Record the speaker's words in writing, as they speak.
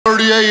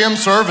9:30 a.m.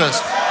 service.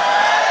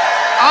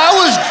 I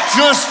was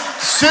just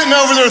sitting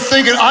over there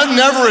thinking, I've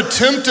never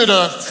attempted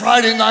a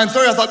Friday at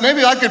 9:30. I thought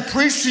maybe I could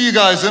preach to you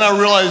guys. Then I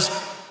realized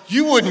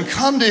you wouldn't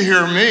come to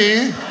hear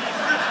me.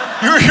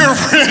 You're here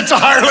for an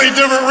entirely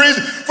different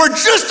reason. For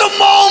just a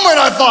moment,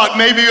 I thought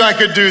maybe I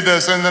could do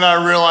this. And then I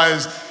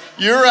realized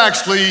you're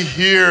actually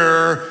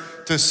here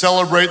to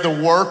celebrate the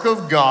work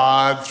of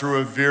God through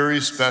a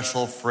very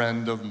special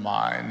friend of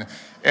mine.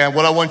 And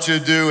what I want you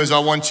to do is I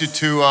want you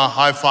to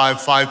high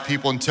five 5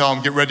 people and tell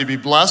them, get ready to be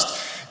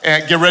blessed.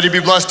 And get ready to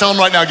be blessed. Tell them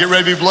right now, get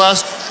ready to be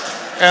blessed.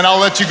 And I'll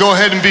let you go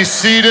ahead and be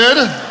seated.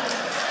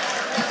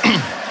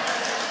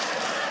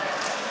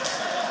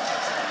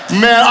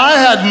 Man, I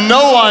had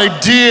no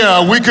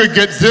idea we could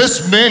get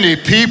this many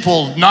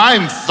people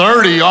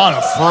 9:30 on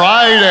a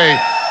Friday.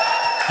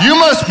 You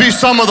must be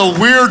some of the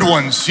weird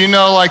ones, you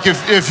know, like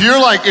if you're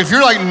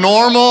like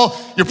normal,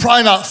 you're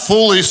probably not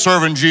fully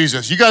serving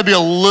Jesus. You gotta be a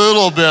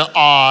little bit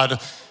odd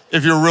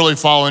if you're really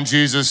following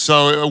Jesus.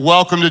 So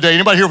welcome today.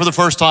 Anybody here for the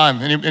first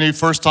time? Any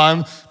first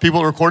time people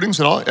at recordings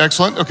at all?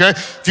 Excellent, okay.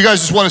 If you guys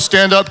just wanna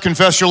stand up,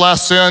 confess your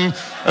last sin,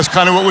 that's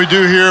kind of what we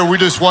do here. We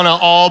just wanna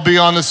all be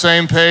on the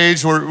same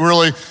page. We're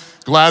really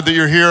glad that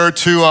you're here.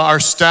 To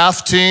our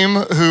staff team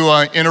who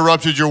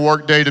interrupted your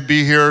work day to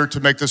be here to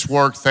make this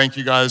work, thank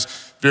you guys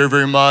very,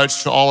 very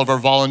much. To all of our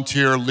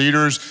volunteer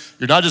leaders,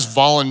 you're not just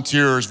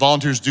volunteers.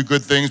 Volunteers do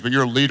good things, but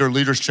you're a leader.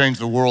 Leaders change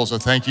the world, so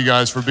thank you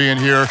guys for being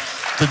here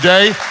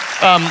today.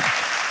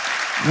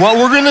 What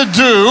we're gonna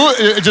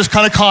do, just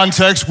kind of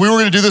context, we were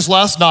gonna do this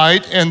last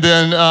night, and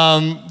then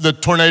the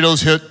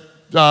tornadoes hit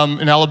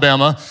in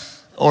Alabama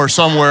or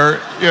somewhere.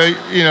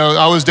 You know,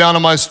 I was down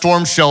in my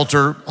storm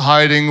shelter,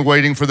 hiding,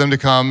 waiting for them to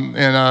come,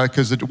 and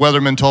because the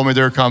weathermen told me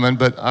they were coming,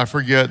 but I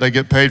forget, they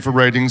get paid for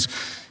ratings.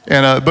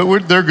 And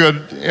but they're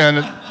good,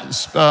 and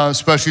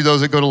especially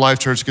those that go to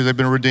Life.Church because they've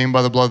been redeemed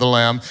by the blood of the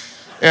Lamb.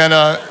 And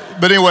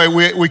but anyway,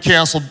 we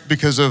canceled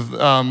because of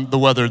the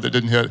weather that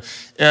didn't hit.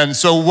 And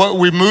so what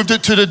we moved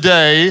it to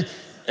today.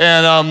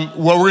 And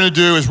what we're gonna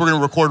do is we're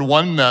gonna record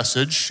one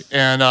message,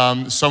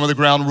 and some of the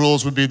ground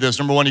rules would be this.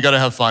 Number one, you gotta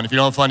have fun. If you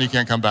don't have fun, you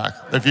can't come back.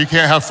 If you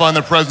can't have fun in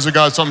the presence of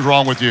God, something's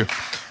wrong with you.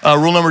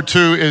 Rule number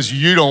 2 is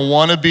you don't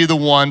wanna be the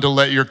one to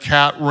let your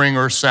cat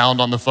ringer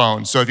sound on the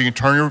phone. So if you can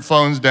turn your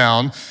phones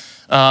down.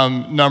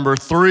 Number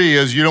 3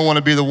 is you don't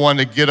wanna be the one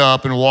to get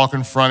up and walk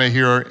in front of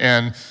here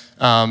and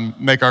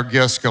make our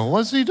guests go,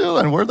 what's he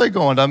doing? Where are they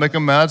going? Did I make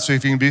them mad? So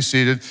if you can be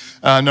seated.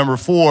 Number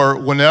 4,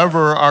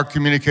 whenever our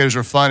communicators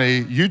are funny,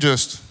 you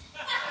just,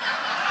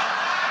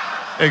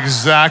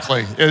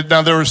 exactly.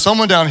 Now there was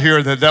someone down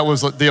here that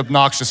was the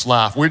obnoxious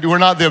laugh. We're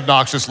not the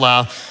obnoxious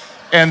laugh.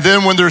 And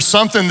then when there's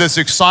something that's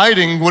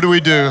exciting, what do we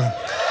do?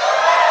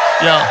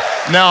 Yeah,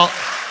 now,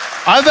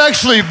 I've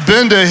actually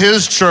been to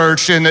his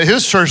church, and at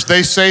his church,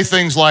 they say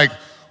things like,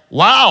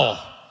 wow,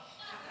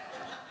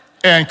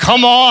 and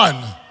come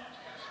on,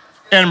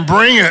 and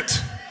bring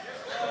it,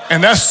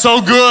 and that's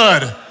so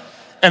good.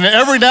 And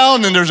every now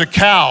and then there's a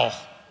cow.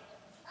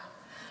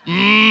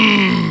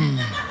 I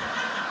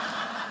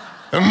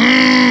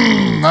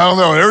don't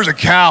know, there's a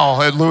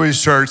cow at Louie's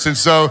church. And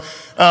so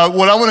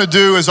what I wanna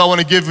do is I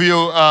wanna give you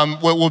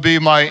what will be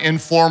my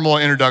informal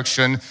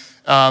introduction,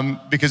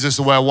 because this is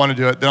the way I want to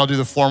do it. Then I'll do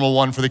the formal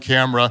one for the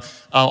camera.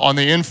 On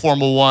the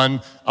informal one,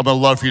 I'm gonna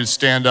love for you to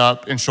stand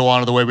up and show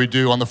honor the way we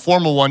do. On the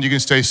formal one, you can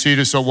stay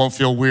seated so it won't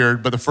feel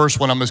weird. But the first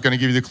one, I'm just gonna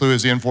give you the clue,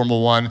 is the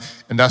informal one,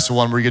 and that's the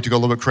one where you get to go a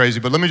little bit crazy.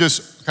 But let me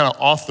just kind of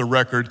off the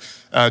record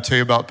tell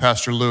you about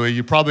Pastor Louie.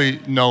 You probably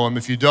know him.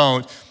 If you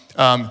don't,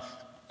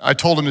 I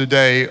told him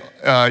today,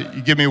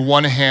 you give me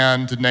one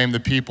hand to name the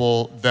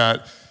people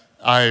that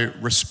I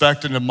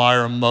respect and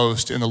admire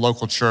most in the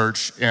local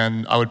church,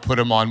 and I would put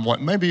him on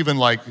one, maybe even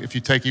like if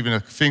you take even a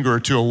finger or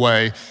two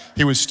away,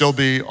 he would still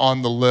be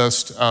on the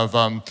list of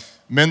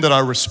men that I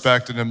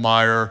respect and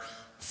admire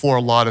for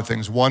a lot of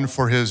things. One,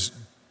 for his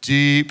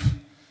deep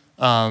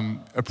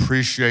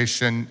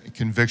appreciation,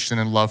 conviction,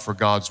 and love for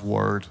God's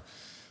word.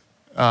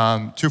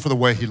 2, for the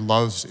way he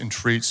loves and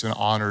treats and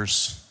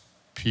honors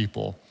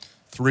people.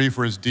 3,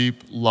 for his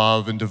deep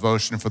love and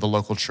devotion for the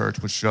local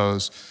church, which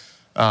shows.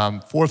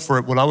 4th,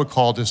 for what I would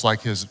call just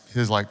like his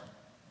like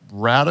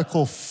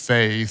radical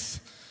faith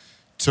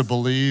to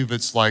believe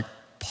it's like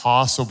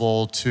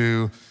possible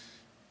to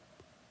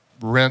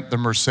rent the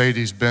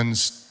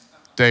Mercedes-Benz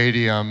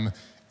Stadium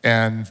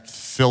and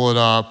fill it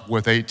up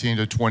with 18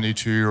 to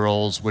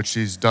 22-year-olds, which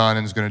he's done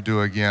and is gonna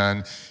do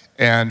again.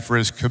 And for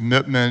his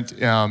commitment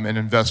and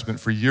investment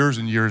for years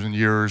and years and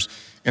years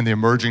in the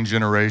emerging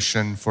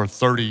generation, for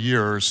 30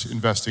 years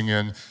investing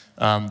in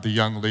the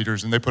young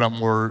leaders, and they put out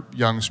more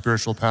young,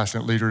 spiritual,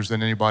 passionate leaders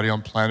than anybody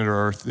on planet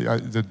Earth.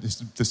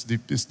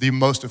 It's the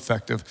most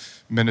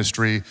effective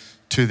ministry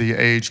to the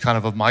age kind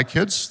of my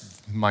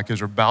kids. My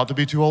kids are about to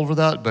be too old for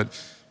that, but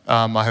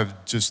I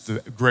have just the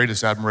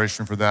greatest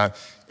admiration for that.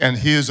 And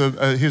he is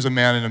a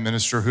man and a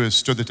minister who has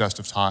stood the test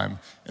of time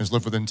and has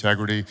lived with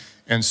integrity.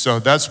 And so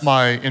that's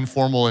my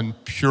informal and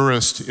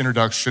purest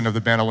introduction of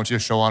the band I want you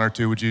to show honor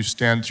to. Would you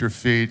stand to your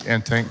feet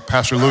and thank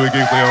Pastor Louie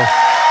Giglio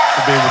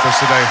for being with us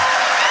today?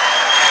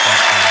 Thank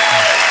you.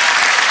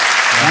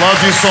 Love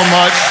you so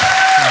much.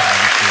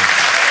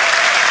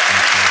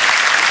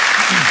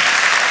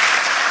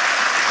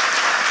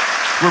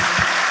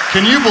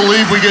 Can you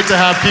believe we get to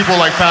have people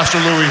like Pastor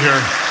Louie here?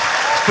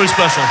 It's pretty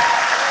special.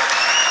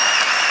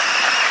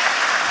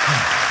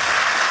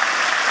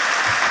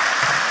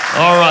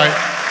 All right,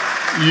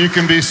 you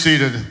can be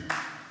seated.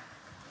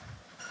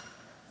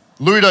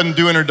 Louie doesn't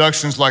do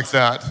introductions like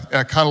that.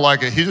 I kind of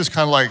like it. He just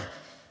kind of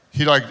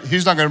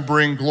he's not going to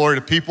bring glory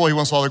to people. He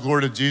wants all the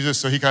glory to Jesus.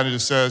 So he kind of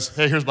just says,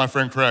 hey, here's my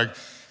friend Craig.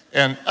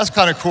 And that's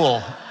kind of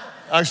cool.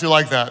 I actually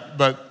like that,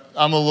 but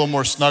I'm a little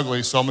more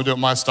snuggly, so I'm going to do it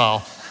my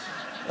style.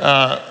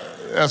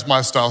 That's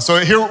my style. So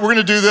here, we're going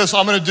to do this.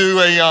 I'm going to do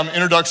a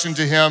introduction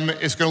to him.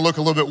 It's going to look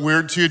a little bit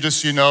weird to you,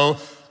 just so you know.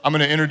 I'm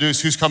going to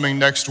introduce who's coming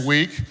next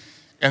week,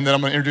 and then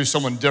I'm going to introduce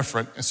someone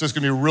different. And so it's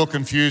going to be real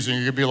confusing.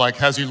 You're going to be like,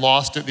 has he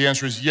lost it? The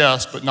answer is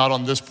yes, but not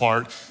on this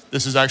part.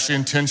 This is actually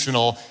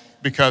intentional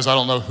because I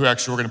don't know who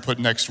actually we're going to put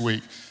next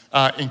week.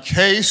 In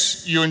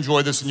case you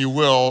enjoy this, and you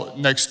will,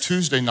 next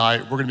Tuesday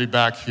night, we're going to be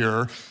back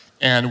here,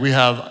 and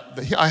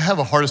I have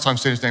a hardest time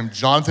saying his name,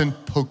 Jonathan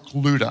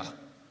Pokluda.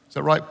 Is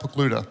that right?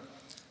 Pokluda.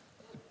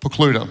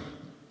 I'm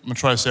gonna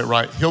try to say it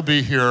right. He'll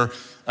be here.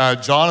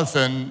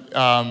 Jonathan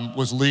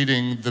was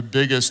leading the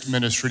biggest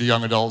ministry to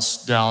young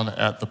adults down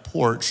at the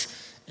Porch,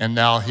 and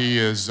now he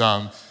is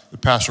the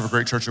pastor of a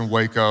great church in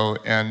Waco,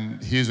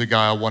 and he's a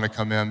guy I want to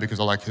come in because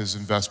I like his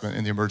investment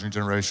in the emerging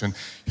generation.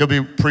 He'll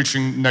be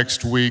preaching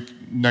next week,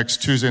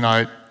 next Tuesday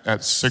night at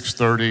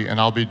 6:30, and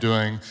I'll be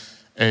doing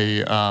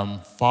a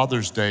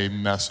Father's Day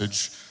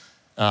message.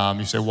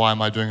 You say, why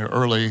am I doing it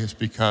early? It's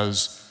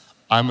because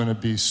I'm gonna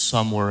be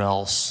somewhere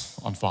else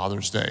on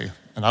Father's Day.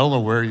 And I don't know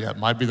where yet.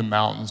 Might be the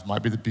mountains,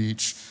 might be the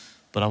beach,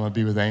 but I'm gonna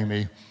be with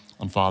Amy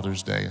on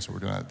Father's Day, so we're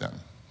doing that then.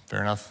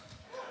 Fair enough?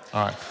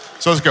 All right,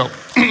 so let's go.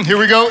 Here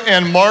we go,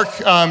 and Mark,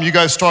 you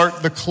guys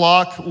start the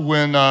clock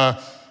when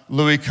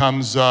Louie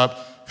comes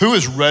up. Who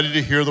is ready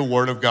to hear the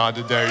word of God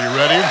today? Are you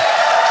ready?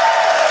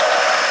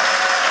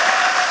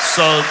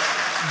 So,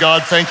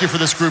 God, thank you for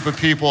this group of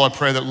people. I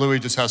pray that Louie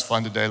just has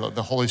fun today. Let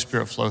the Holy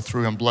Spirit flow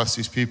through him. Bless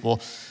these people.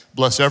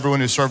 Bless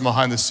everyone who's serving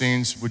behind the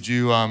scenes. Would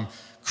you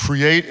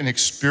create an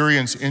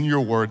experience in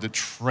your word that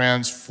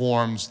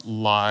transforms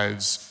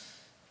lives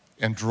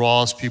and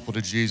draws people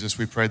to Jesus?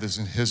 We pray this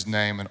in his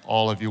name, and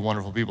all of you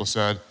wonderful people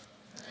said,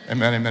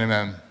 amen, amen,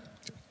 amen.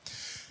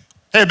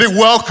 Hey, a big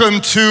welcome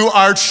to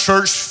our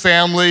church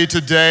family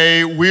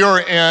today. We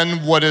are in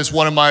what is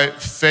one of my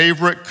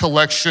favorite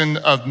collection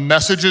of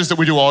messages that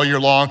we do all year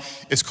long.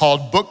 It's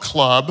called Book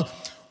Club,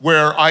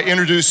 where I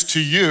introduce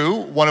to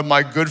you one of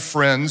my good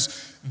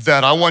friends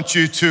that I want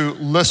you to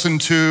listen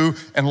to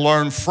and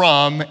learn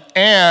from,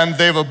 and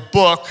they have a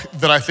book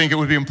that I think it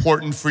would be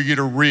important for you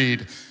to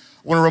read. I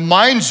want to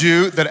remind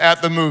you that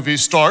At the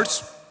Movies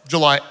starts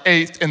July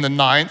 8th and the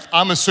 9th.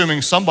 I'm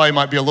assuming somebody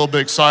might be a little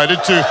bit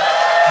excited to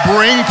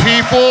bring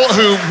people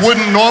who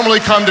wouldn't normally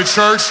come to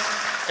church,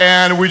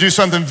 and we do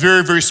something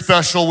very, very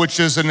special, which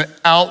is an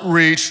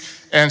outreach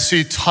and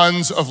see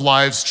tons of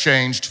lives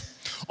changed.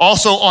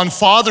 Also, on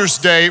Father's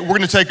Day, we're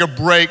going to take a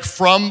break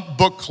from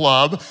Book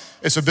Club.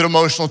 It's a bit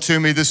emotional to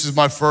me. This is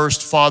my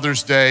first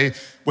Father's Day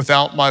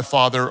without my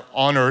father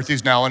on earth.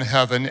 He's now in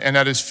heaven. And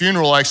at his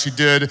funeral, I actually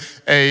did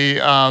a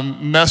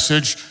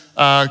message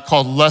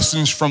called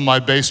Lessons from My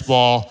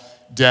Baseball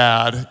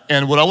Dad.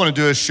 And what I want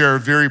to do is share a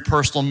very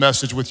personal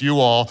message with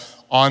you all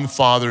on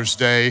Father's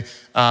Day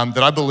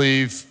that I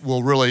believe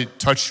will really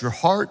touch your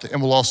heart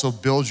and will also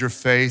build your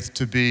faith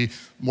to be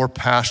more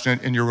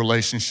passionate in your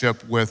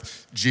relationship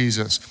with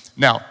Jesus.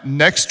 Now,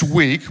 next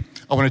week,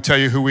 I want to tell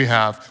you who we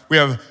have. We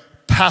have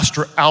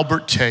Pastor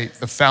Albert Tate,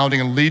 the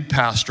founding and lead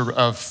pastor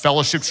of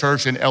Fellowship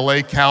Church in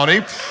LA County.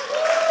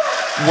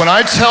 When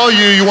I tell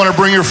you you want to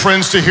bring your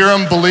friends to hear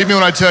him, believe me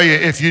when I tell you,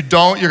 if you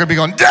don't, you're going to be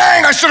going,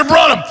 dang, I should have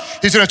brought him.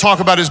 He's going to talk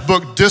about his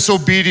book,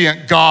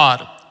 Disobedient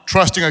God,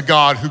 trusting a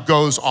God who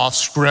goes off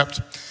script.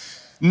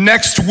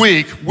 Next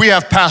week, we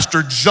have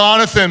Pastor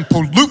Jonathan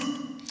Pokluda.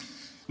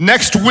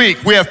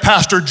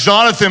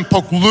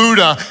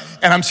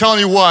 And I'm telling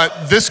you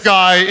what, this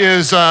guy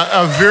is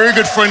a very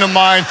good friend of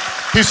mine.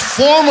 He's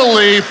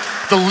formerly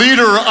the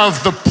leader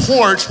of the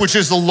Porch, which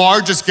is the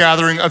largest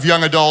gathering of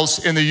young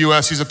adults in the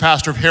U.S. He's a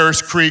pastor of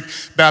Harris Creek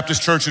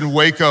Baptist Church in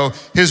Waco.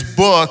 His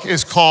book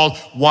is called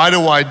Why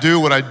Do I Do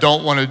What I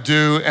Don't Want to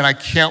Do? And I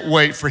can't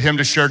wait for him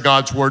to share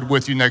God's word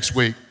with you next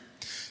week.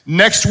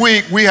 Next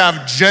week, we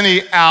have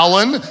Jenny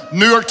Allen,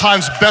 New York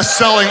Times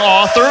bestselling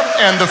author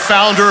and the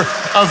founder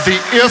of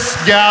the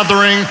If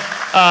Gathering.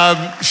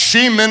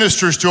 She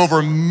ministers to over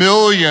 1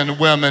 million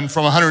women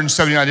from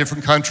 179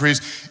 different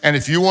countries. And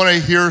if you want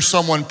to hear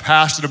someone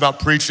passionate about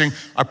preaching,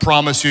 I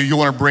promise you,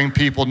 want to bring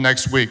people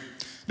next week.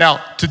 Now,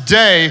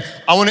 today,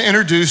 I want to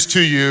introduce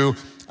to you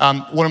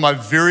one of my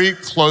very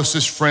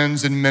closest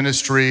friends in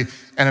ministry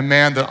and a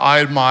man that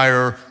I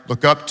admire,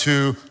 look up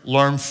to,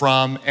 learn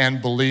from,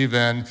 and believe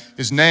in.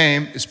 His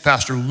name is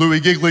Pastor Louie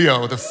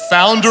Giglio, the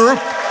founder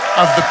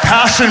of the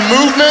Passion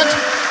Movement,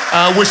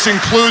 which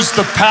includes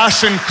the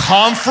Passion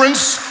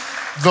Conference,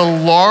 the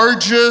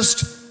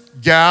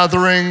largest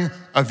gathering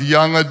of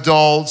young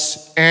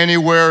adults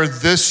anywhere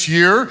this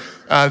year.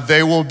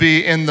 They will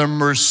be in the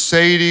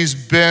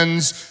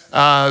Mercedes-Benz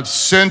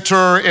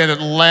Center in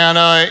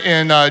Atlanta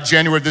in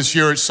January of this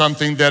year. It's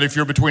something that if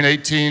you're between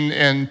 18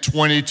 and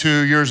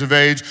 22 years of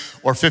age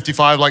or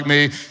 55 like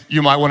me,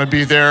 you might want to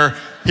be there.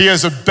 He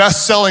is a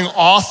best-selling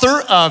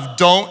author of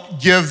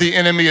Don't Give the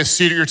Enemy a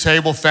Seat at Your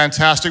Table.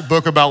 Fantastic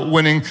book about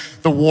winning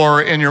the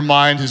war in your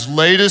mind. His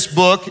latest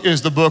book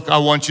is the book I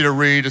want you to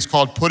read. It's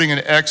called Putting an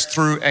X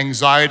Through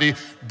Anxiety,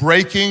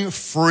 Breaking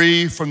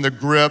Free from the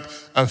Grip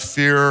of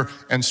Fear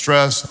and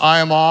Stress. I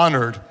am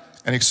honored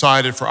and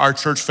excited for our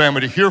church family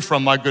to hear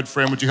from my good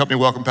friend. Would you help me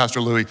welcome Pastor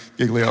Louie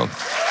Giglio?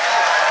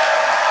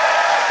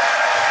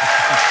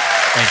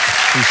 Thanks,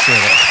 appreciate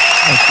it.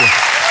 Thank you.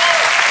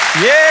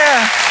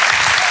 Yeah.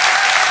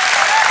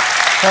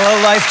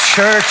 Hello,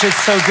 Life.Church.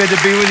 It's so good to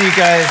be with you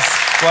guys.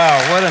 Wow,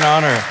 what an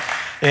honor.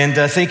 And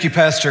thank you,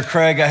 Pastor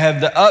Craig. I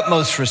have the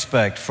utmost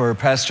respect for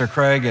Pastor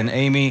Craig and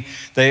Amy.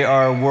 They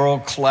are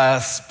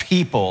world-class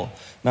people,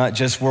 not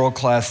just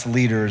world-class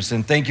leaders.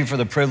 And thank you for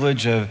the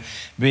privilege of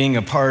being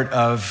a part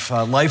of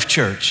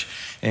Life.Church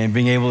and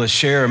being able to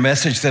share a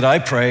message that I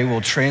pray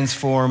will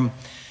transform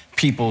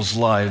people's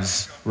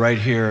lives right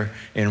here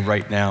and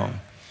right now.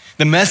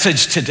 The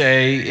message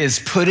today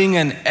is putting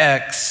an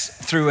X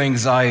through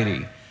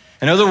anxiety.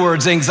 In other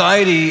words,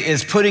 anxiety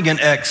is putting an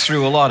X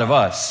through a lot of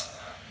us.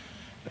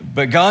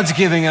 But God's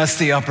giving us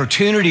the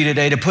opportunity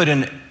today to put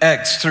an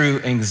X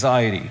through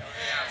anxiety,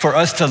 for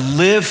us to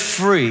live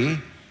free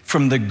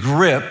from the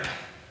grip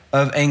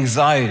of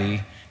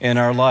anxiety in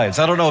our lives.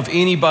 I don't know if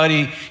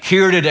anybody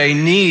here today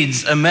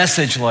needs a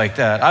message like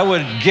that. I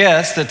would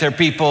guess that there are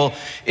people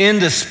in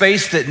the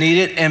space that need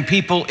it and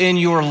people in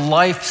your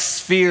life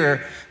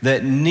sphere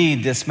that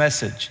need this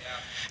message.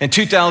 In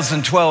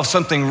 2012,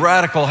 something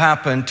radical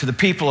happened to the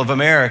people of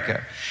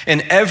America.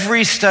 And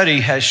every study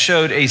has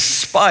showed a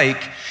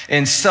spike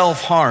in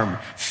self-harm,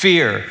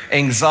 fear,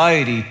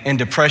 anxiety, and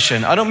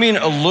depression. I don't mean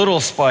a little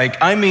spike,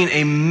 I mean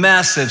a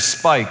massive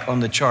spike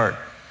on the chart.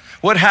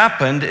 What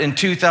happened in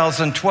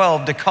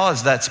 2012 to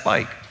cause that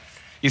spike?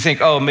 You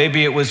think, oh,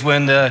 maybe it was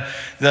when the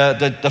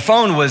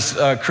phone was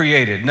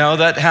created. No,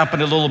 that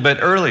happened a little bit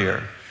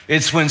earlier.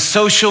 It's when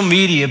social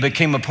media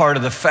became a part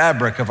of the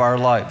fabric of our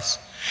lives.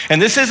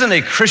 And this isn't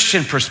a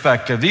Christian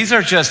perspective. These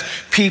are just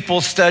people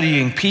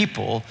studying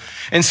people.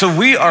 And so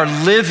we are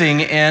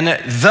living in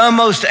the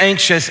most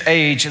anxious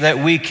age that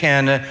we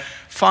can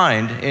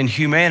find in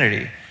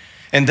humanity.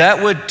 And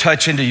that would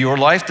touch into your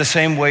life the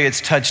same way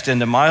it's touched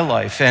into my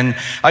life. And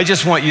I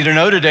just want you to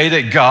know today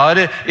that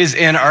God is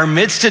in our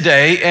midst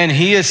today, and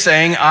He is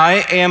saying,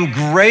 I am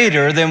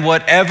greater than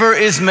whatever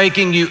is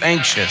making you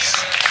anxious.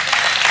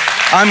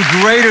 I'm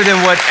greater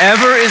than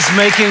whatever is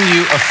making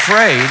you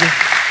afraid.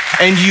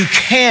 And you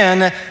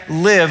can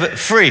live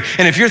free.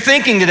 And if you're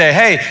thinking today,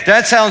 hey,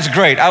 that sounds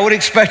great. I would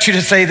expect you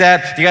to say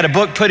that. You got a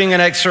book, Putting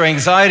an X Through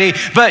Anxiety,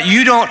 but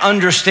you don't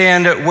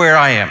understand where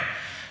I am.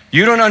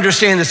 You don't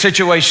understand the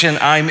situation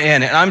I'm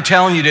in. And I'm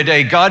telling you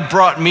today, God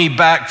brought me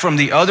back from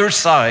the other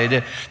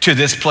side to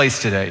this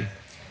place today.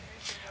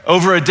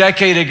 Over a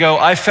decade ago,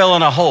 I fell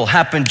in a hole.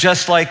 Happened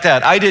just like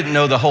that. I didn't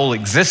know the hole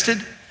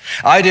existed.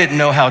 I didn't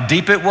know how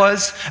deep it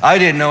was. I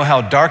didn't know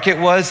how dark it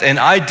was. And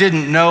I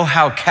didn't know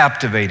how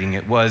captivating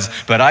it was.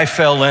 But I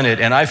fell in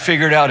it, and I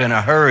figured out in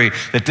a hurry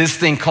that this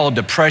thing called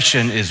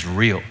depression is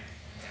real.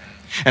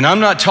 And I'm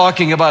not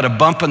talking about a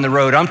bump in the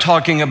road. I'm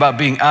talking about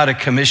being out of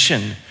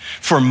commission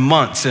for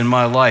months in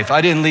my life.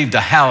 I didn't leave the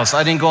house.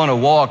 I didn't go on a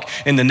walk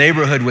in the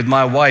neighborhood with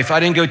my wife.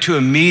 I didn't go to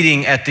a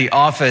meeting at the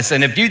office.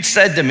 And if you'd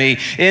said to me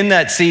in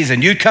that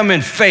season, you'd come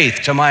in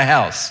faith to my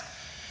house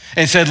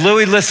and said,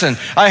 Louie, listen,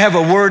 I have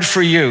a word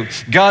for you.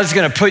 God's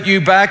gonna put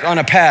you back on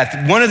a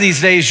path. One of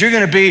these days, you're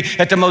gonna be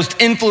at the most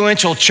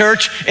influential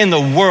church in the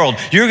world.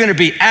 You're gonna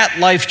be at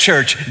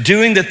Life.Church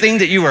doing the thing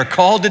that you are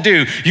called to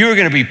do. You are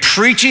gonna be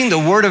preaching the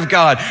word of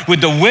God with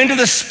the wind of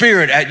the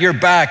Spirit at your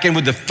back and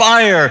with the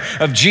fire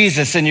of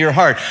Jesus in your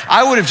heart.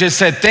 I would have just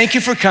said, thank you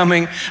for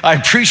coming. I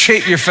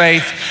appreciate your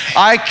faith.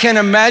 I can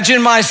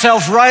imagine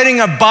myself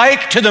riding a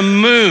bike to the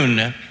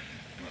moon.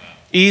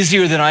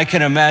 Easier than I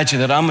can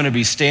imagine that I'm gonna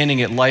be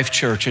standing at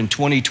Life.Church in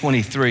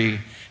 2023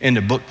 in the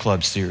book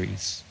club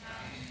series.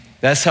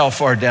 That's how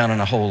far down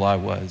in a hole I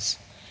was.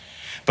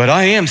 But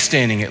I am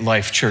standing at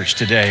Life.Church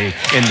today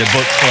in the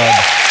book club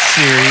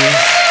series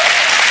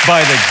by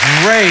the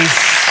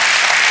grace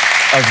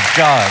of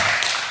God.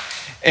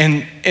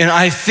 And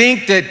I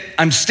think that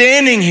I'm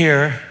standing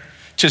here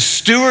to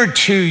steward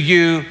to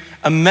you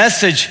a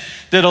message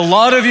that a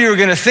lot of you are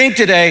gonna think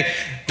today,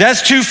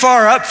 that's too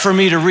far up for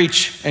me to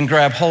reach and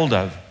grab hold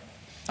of.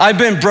 I've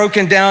been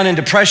broken down in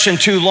depression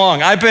too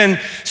long. I've been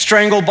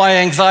strangled by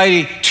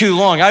anxiety too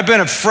long. I've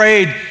been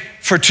afraid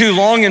for too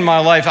long in my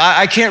life.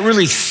 I can't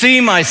really see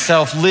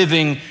myself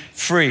living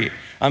free.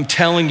 I'm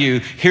telling you,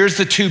 here's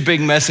the two big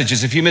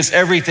messages if you miss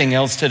everything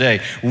else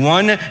today.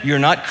 One, you're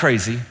not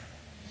crazy.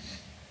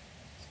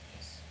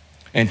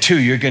 And two,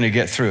 you're gonna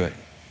get through it.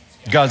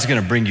 God's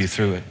gonna bring you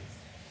through it.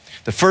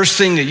 The first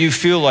thing that you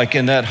feel like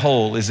in that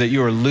hole is that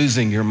you are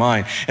losing your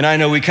mind. And I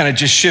know we kind of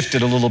just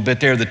shifted a little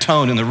bit there. The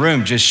tone in the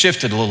room just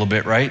shifted a little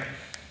bit, right?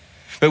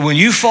 But when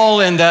you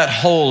fall in that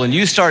hole and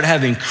you start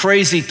having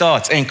crazy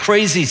thoughts and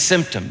crazy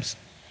symptoms,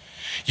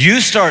 you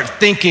start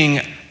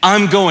thinking,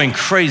 I'm going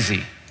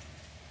crazy.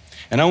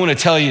 And I want to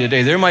tell you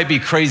today, there might be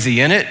crazy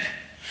in it,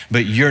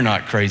 but you're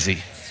not crazy.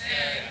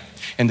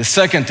 And the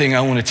second thing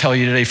I want to tell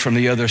you today from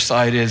the other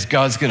side is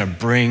God's going to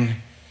bring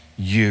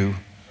you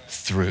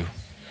through.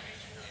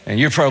 And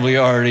you're probably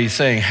already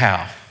saying,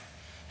 how?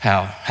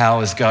 How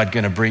is God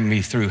going to bring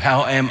me through?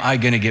 How am I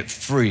going to get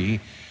free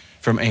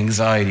from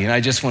anxiety? And I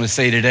just want to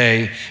say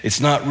today, it's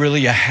not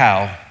really a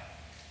how,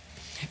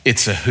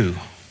 it's a who.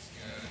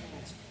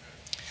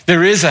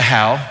 There is a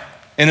how,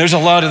 and there's a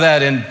lot of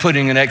that in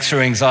putting an extra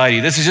anxiety.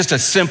 This is just a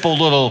simple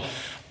little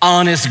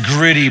honest,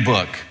 gritty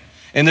book.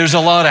 And there's a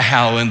lot of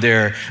how in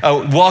there.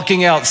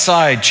 Walking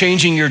outside,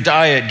 changing your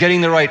diet,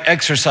 getting the right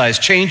exercise,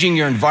 changing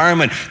your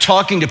environment,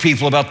 talking to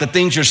people about the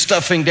things you're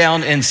stuffing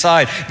down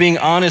inside, being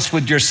honest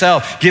with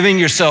yourself, giving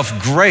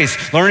yourself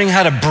grace, learning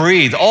how to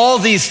breathe. All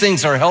these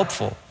things are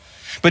helpful.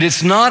 But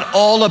it's not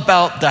all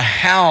about the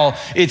how,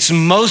 it's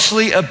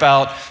mostly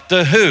about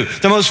the who.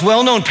 The most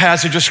well-known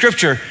passage of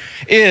scripture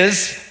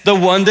is the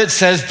one that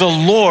says, the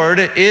Lord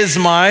is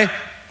my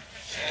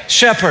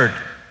shepherd.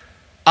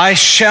 I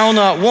shall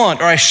not want,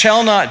 or I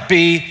shall not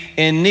be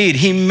in need.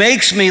 He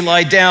makes me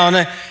lie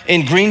down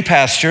in green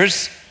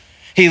pastures.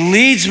 He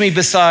leads me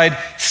beside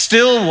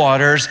still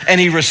waters, and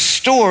he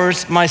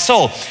restores my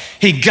soul.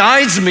 He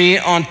guides me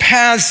on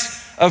paths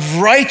of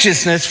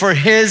righteousness for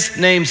his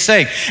name's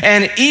sake.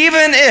 And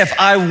even if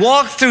I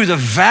walk through the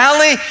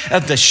valley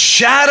of the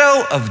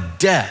shadow of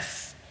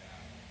death,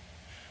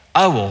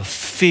 I will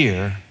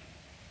fear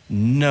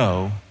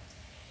no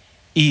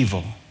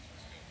evil.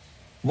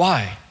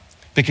 Why?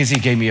 Because he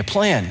gave me a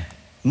plan?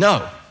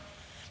 No.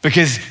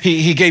 Because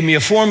he gave me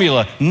a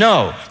formula?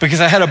 No. Because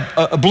I had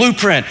a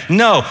blueprint?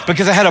 No.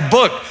 Because I had a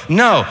book?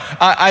 No.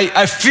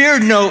 I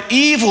feared no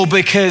evil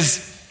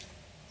because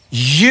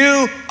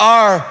you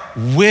are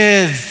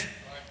with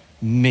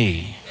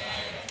me.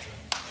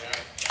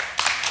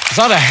 It's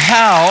not a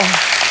how,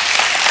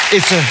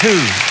 it's a who.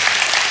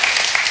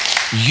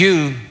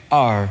 You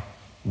are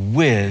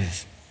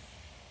with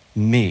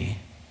me.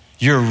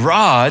 Your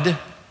rod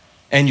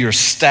and your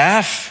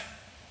staff,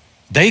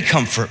 they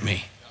comfort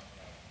me.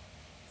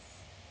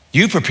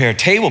 You prepare a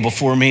table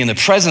before me in the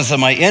presence of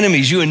my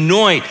enemies. You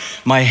anoint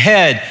my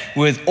head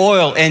with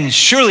oil, and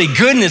surely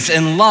goodness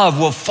and love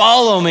will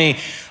follow me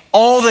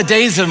all the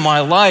days of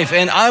my life,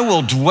 and I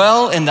will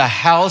dwell in the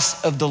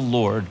house of the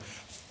Lord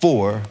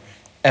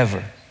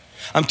forever.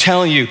 I'm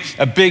telling you,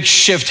 a big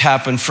shift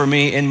happened for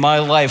me in my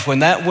life when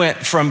that went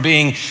from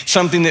being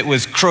something that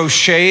was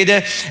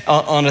crocheted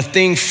on a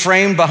thing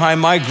framed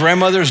behind my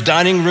grandmother's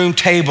dining room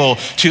table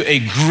to a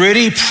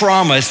gritty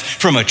promise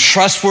from a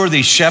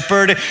trustworthy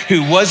shepherd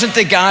who wasn't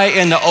the guy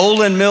in the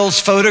Olin Mills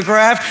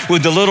photograph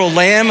with the little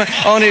lamb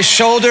on his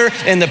shoulder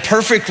and the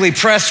perfectly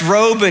pressed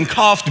robe and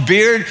coiffed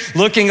beard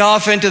looking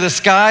off into the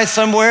sky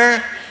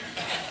somewhere.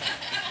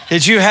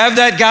 Did you have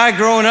that guy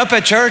growing up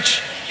at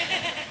church?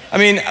 I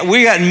mean,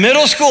 we got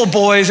middle school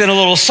boys in a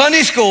little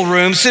Sunday school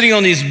room sitting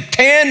on these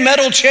tan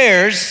metal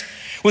chairs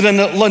with a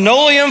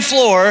linoleum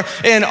floor,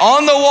 and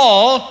on the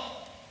wall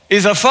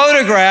is a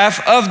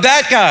photograph of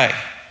that guy.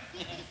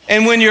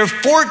 And when you're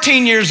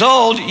 14 years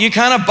old, you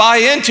kind of buy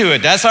into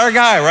it. That's our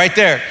guy right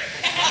there.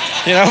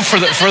 You know, for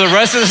the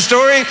rest of the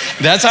story,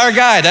 that's our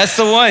guy. That's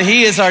the one.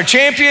 He is our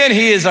champion.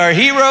 He is our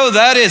hero.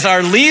 That is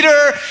our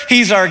leader.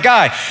 He's our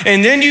guy.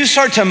 And then you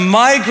start to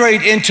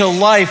migrate into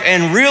life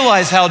and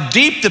realize how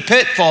deep the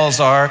pitfalls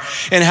are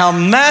and how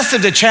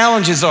massive the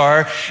challenges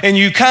are. And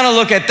you kind of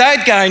look at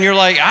that guy and you're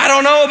like, I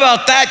don't know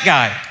about that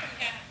guy.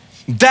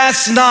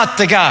 That's not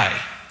the guy.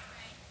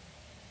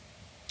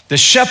 The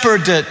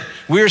shepherd that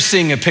we're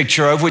seeing a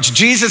picture of, which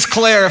Jesus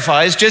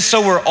clarifies, just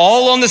so we're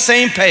all on the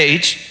same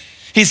page.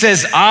 He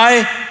says,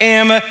 I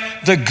am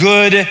the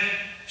good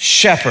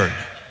shepherd,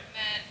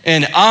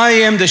 and I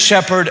am the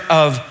shepherd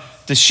of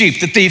the sheep.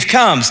 The thief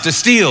comes to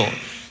steal.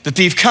 The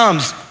thief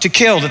comes to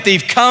kill. The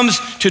thief comes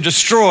to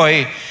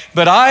destroy,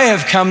 but I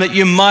have come that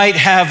you might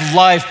have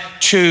life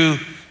to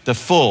the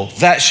full.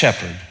 That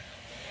shepherd,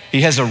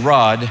 he has a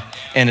rod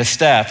and a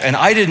staff, and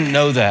I didn't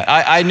know that.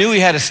 I knew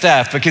he had a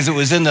staff because it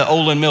was in the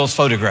Olin Mills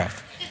photograph.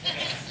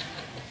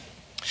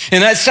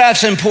 And that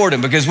staff's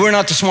important because we're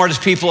not the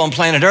smartest people on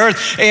planet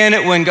Earth.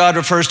 And when God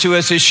refers to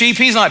us as sheep,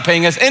 he's not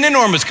paying us an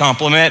enormous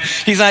compliment.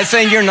 He's not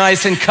saying you're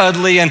nice and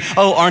cuddly and,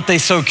 oh, aren't they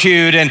so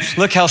cute? And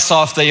look how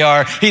soft they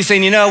are. He's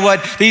saying, you know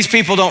what? These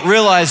people don't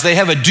realize they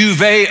have a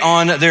duvet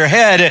on their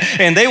head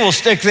and they will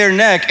stick their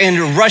neck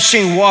in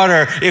rushing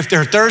water if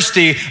they're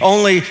thirsty,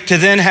 only to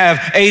then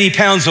have 80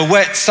 pounds of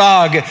wet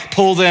sog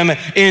pull them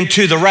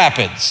into the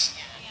rapids.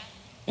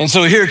 And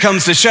so here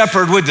comes the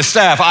shepherd with the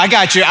staff. I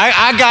got you.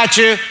 I got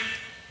you.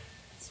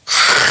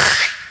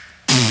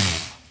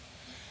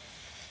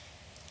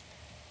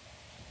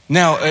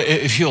 Now,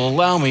 if you'll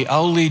allow me,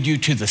 I'll lead you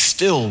to the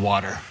still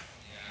water.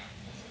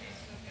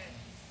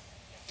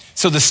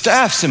 So the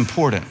staff's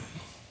important,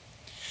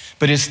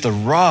 but it's the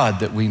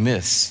rod that we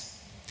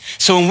miss.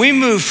 So when we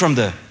move from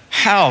the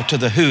how to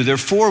the who, there are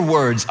 4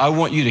 words I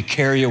want you to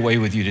carry away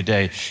with you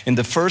today. And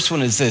the first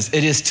one is this: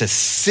 it is to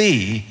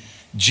see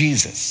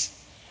Jesus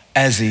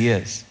as he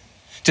is.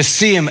 To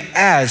see him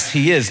as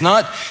he is,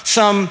 not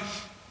some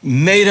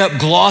made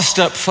up, glossed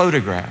up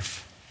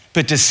photograph,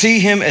 but to see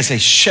him as a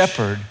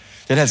shepherd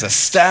that has a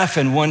staff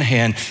in one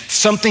hand,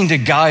 something to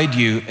guide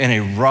you, and a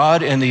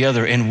rod in the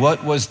other. And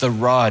what was the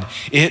rod?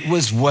 It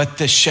was what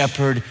the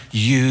shepherd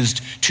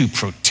used to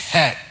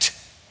protect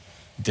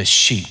the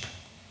sheep.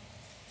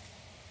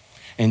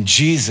 And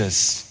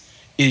Jesus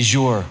is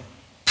your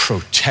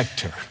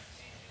protector.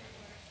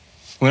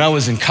 When I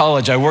was in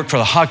college, I worked for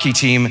the hockey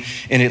team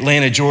in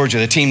Atlanta, Georgia.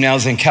 The team now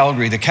is in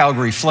Calgary, the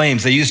Calgary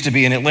Flames. They used to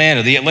be in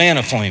Atlanta, the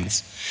Atlanta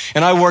Flames.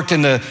 And I worked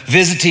in the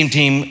visiting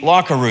team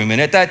locker room.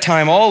 And at that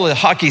time, all the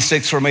hockey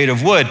sticks were made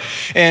of wood.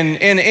 And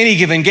in any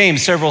given game,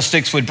 several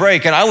sticks would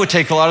break. And I would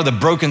take a lot of the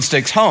broken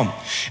sticks home.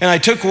 And I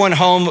took one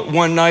home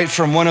one night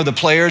from one of the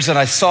players, and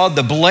I sawed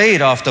the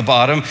blade off the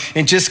bottom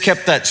and just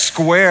kept that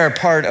square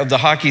part of the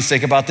hockey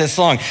stick about this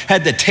long.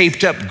 Had the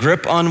taped up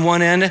grip on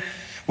one end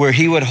where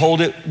he would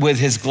hold it with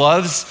his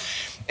gloves.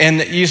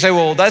 And you say,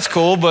 well, that's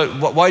cool,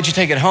 but why'd you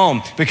take it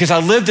home? Because I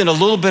lived in a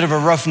little bit of a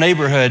rough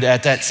neighborhood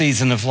at that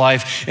season of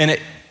life. And at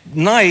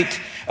night,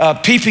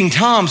 peeping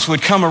Toms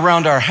would come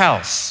around our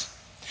house.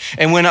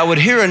 And when I would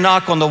hear a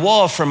knock on the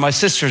wall from my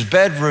sister's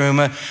bedroom,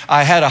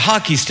 I had a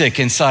hockey stick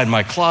inside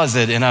my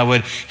closet, and I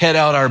would head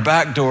out our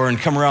back door and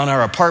come around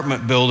our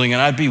apartment building,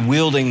 and I'd be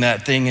wielding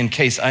that thing in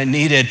case I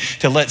needed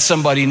to let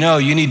somebody know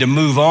you need to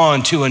move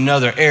on to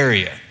another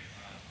area.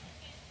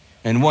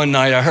 And one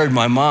night I heard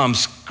my mom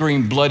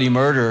scream bloody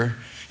murder.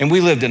 And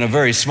we lived in a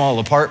very small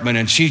apartment,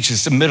 and she's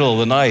just in the middle of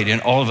the night.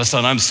 And all of a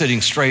sudden I'm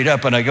sitting straight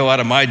up, and I go out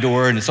of my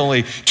door, and it's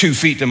only 2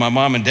 feet to my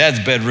mom and dad's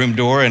bedroom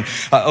door. And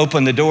I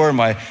open the door,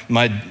 my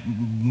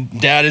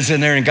dad is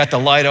in there and got the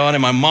light on,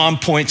 and my mom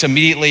points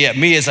immediately at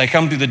me as I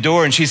come through the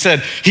door, and she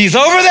said, "He's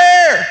over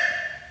there."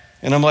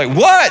 And I'm like,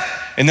 "What?"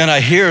 And then I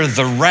hear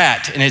the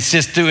rat, and it's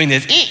just doing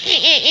this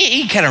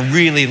kind of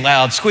really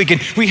loud squeaking.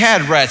 We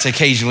had rats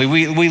occasionally.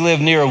 We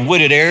lived near a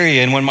wooded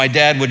area, and when my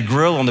dad would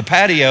grill on the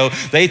patio,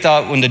 they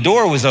thought when the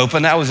door was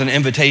open, that was an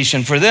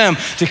invitation for them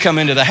to come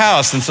into the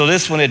house. And so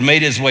this one had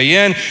made his way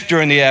in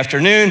during the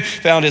afternoon,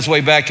 found his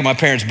way back to my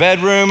parents'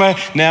 bedroom.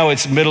 Now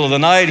it's middle of the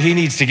night. He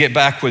needs to get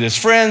back with his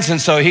friends,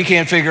 and so he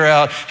can't figure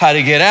out how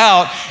to get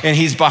out, and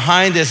he's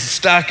behind this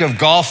stack of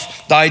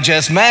Golf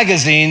Digest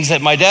magazines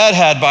that my dad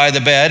had by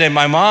the bed, and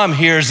my mom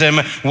hears him,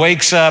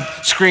 wakes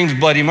up, screams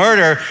bloody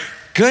murder.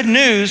 Good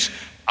news,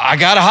 I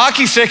got a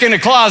hockey stick in the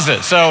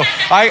closet. So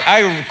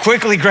I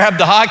quickly grab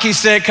the hockey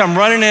stick, come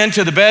running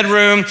into the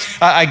bedroom.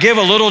 I give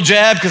a little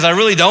jab because I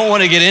really don't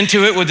want to get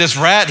into it with this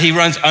rat. He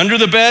runs under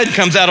the bed,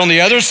 comes out on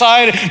the other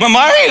side.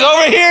 Mamari's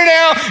over here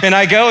now. And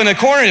I go in the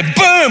corner and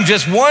boom,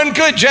 just one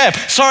good jab.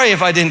 Sorry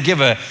if I didn't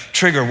give a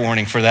trigger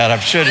warning for that. I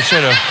should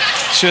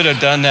have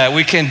done that.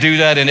 We can do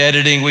that in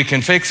editing. We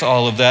can fix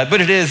all of that.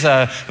 But it is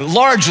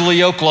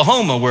largely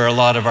Oklahoma where a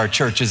lot of our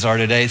churches are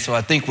today. So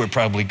I think we're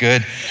probably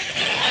good.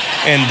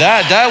 And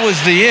that was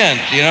the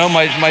end. You know,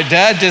 my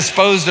dad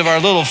disposed of our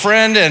little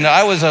friend, and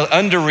I was an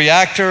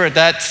underreactor at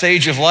that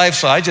stage of life.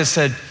 So I just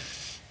said,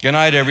 "Good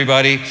night,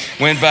 everybody."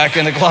 Went back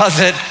in the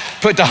closet,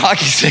 put the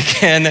hockey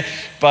stick in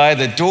by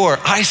the door.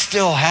 I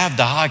still have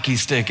the hockey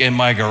stick in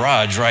my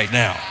garage right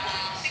now.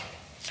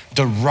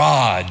 The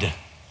rod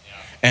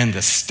and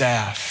the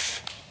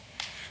staff,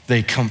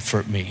 they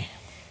comfort me.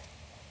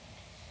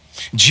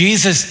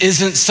 Jesus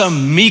isn't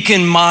some meek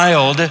and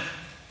mild,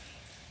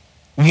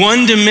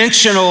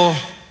 one-dimensional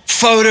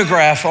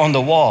photograph on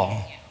the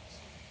wall.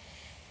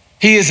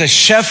 He is a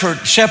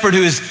shepherd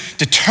who is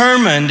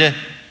determined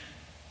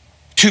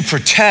to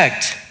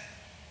protect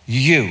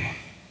you.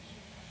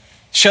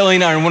 Shelley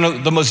and I are in one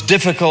of the most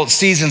difficult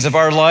seasons of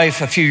our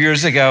life a few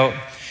years ago,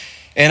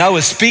 and I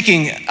was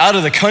speaking out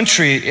of the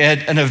country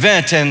at an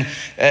event, and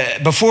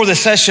before the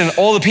session,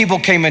 all the people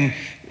came and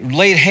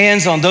laid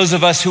hands on those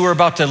of us who were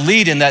about to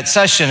lead in that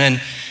session,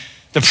 and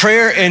the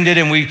prayer ended,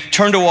 and we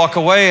turned to walk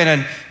away,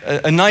 and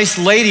a nice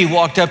lady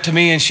walked up to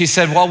me, and she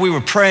said, "While we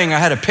were praying, I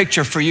had a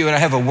picture for you, and I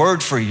have a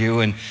word for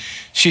you." And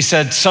she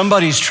said,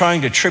 "Somebody's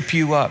trying to trip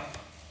you up,"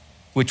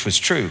 which was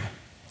true.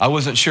 I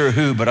wasn't sure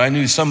who, but I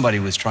knew somebody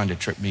was trying to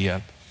trip me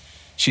up.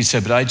 She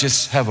said, "But I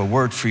just have a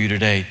word for you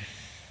today.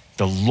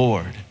 The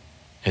Lord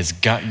has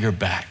got your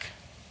back."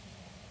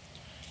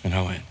 And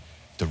I went,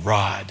 "The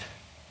rod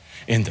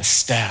and the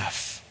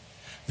staff,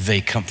 they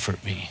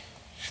comfort me."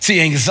 See,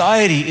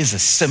 anxiety is a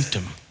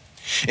symptom,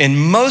 and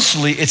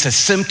mostly it's a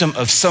symptom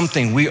of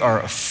something we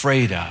are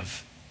afraid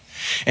of.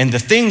 And the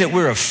thing that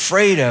we're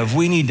afraid of,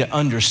 we need to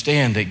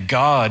understand that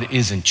God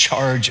is in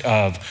charge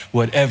of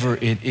whatever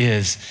it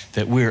is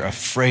that we're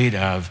afraid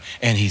of,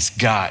 and he's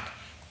got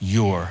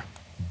your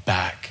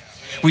back.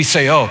 We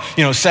say, "Oh,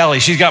 you know, Sally,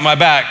 she's got my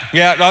back."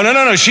 Yeah,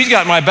 no, she's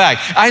got my back.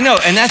 I know,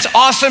 and that's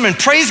awesome, and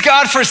praise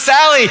God for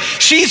Sally.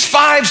 She's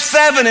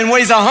 5'7" and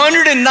weighs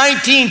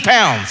 119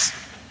 pounds.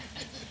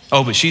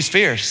 Oh, but she's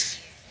fierce.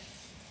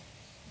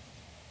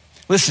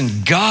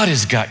 Listen, God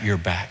has got your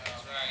back.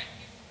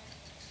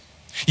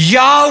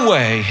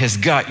 Yahweh has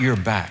got your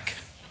back.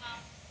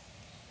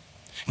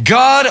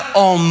 God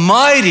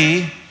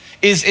Almighty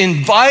is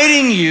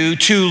inviting you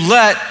to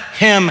let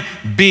him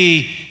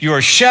be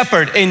your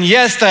shepherd. And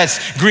yes,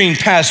 that's green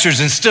pastures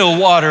and still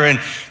water and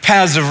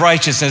paths of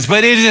righteousness,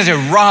 but it is a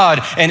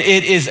rod and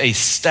it is a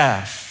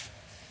staff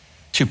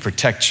to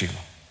protect you.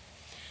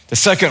 The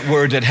second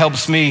word that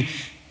helps me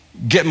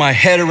get my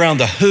head around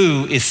the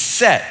who is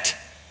set.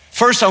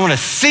 First, I want to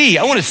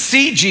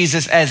see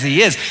Jesus as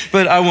he is,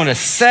 but I want to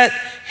set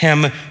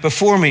him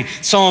before me.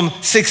 Psalm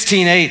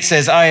 16:8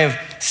 says, I have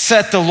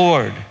set the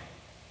Lord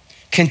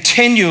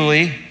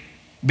continually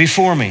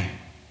before me.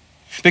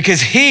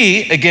 Because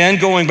he, again,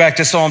 going back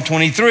to Psalm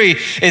 23,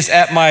 is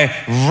at my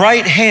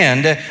right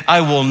hand, I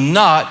will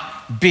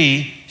not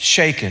be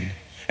shaken.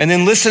 And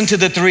then listen to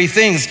the three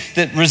things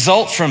that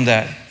result from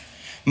that.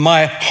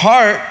 My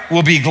heart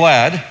will be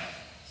glad,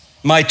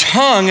 my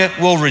tongue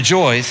will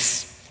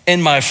rejoice,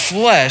 and my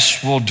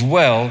flesh will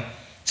dwell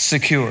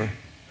secure.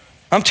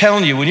 I'm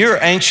telling you, when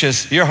you're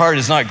anxious, your heart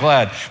is not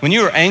glad. When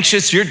you are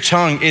anxious, your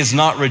tongue is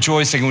not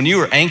rejoicing. When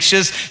you are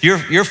anxious,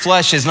 your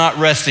flesh is not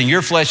resting.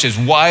 Your flesh is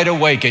wide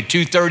awake at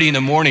 2:30 in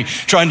the morning,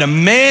 trying to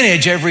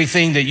manage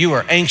everything that you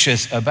are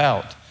anxious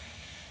about.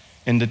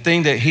 And the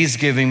thing that he's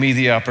giving me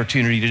the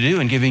opportunity to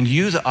do and giving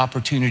you the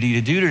opportunity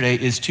to do today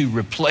is to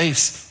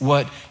replace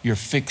what you're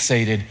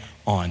fixated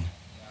on.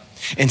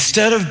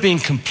 Instead of being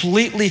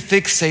completely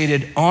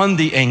fixated on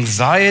the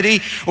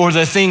anxiety or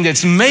the thing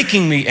that's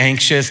making me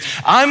anxious,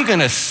 I'm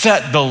gonna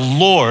set the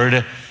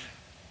Lord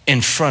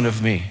in front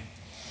of me.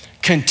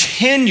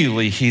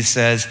 Continually, he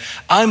says,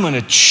 I'm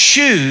gonna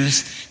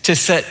choose to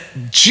set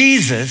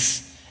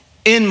Jesus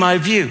in my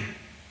view.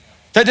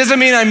 That doesn't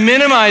mean I'm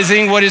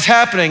minimizing what is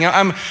happening.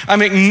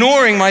 I'm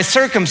ignoring my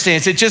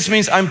circumstance. It just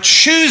means I'm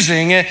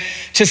choosing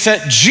to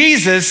set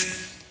Jesus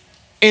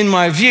in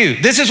my view.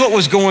 This is what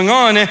was going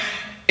on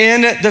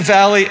in the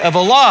Valley of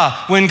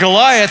Elah. When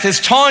Goliath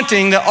is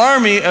taunting the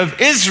army of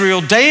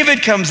Israel,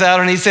 David comes out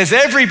and he says,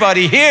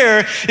 everybody here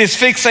is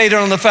fixated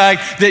on the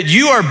fact that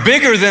you are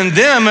bigger than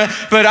them,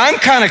 but I'm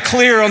kind of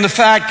clear on the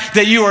fact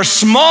that you are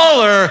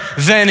smaller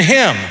than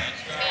him.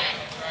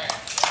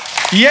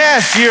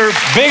 Yes, you're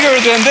bigger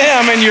than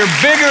them and you're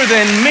bigger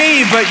than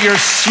me, but you're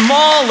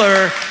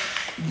smaller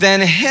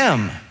than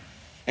him.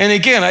 And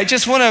again, I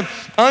just want to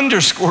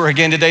underscore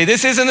again today,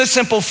 this isn't a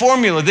simple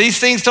formula. These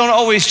things don't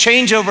always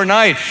change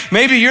overnight.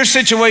 Maybe your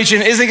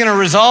situation isn't going to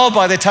resolve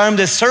by the time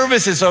this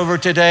service is over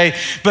today,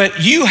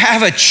 but you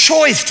have a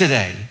choice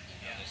today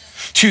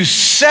to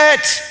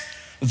set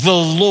the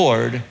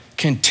Lord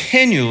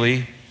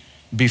continually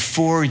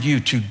before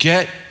you, to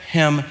get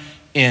him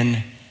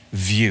in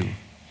view.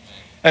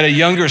 At a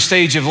younger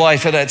stage of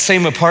life, at that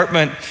same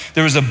apartment,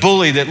 there was a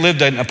bully that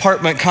lived in an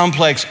apartment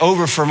complex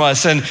over from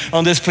us. And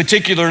on this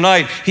particular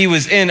night, he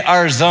was in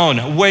our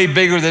zone, way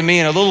bigger than me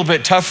and a little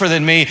bit tougher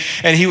than me.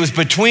 And he was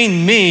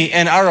between me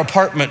and our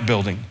apartment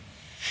building.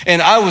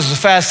 And I was the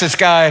fastest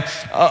guy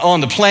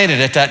on the planet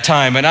at that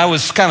time. And I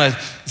was kind of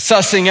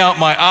sussing out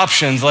my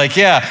options, like,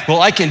 yeah,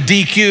 well, I can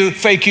DQ,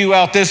 fake you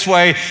out this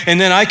way,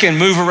 and then I can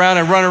move around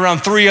and run around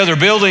 3 other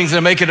buildings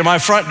and make it to my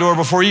front door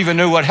before you even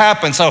knew what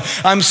happened. So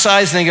I'm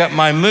sizing up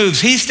my moves.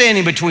 He's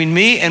standing between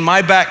me and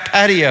my back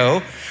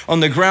patio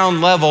on the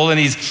ground level, and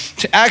he's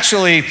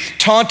actually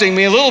taunting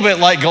me a little bit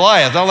like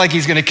Goliath. Not like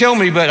he's gonna kill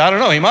me, but I don't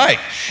know, he might.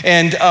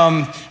 And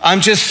I'm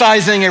just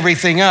sizing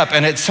everything up.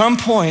 And at some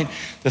point,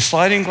 the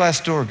sliding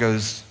glass door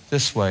goes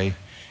this way,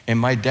 and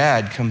my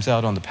dad comes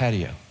out on the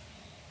patio.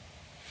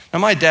 Now,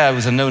 my dad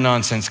was a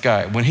no-nonsense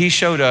guy. When he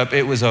showed up,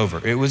 it was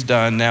over. It was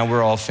done. Now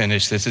we're all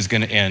finished. This is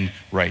gonna end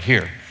right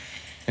here.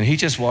 And he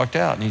just walked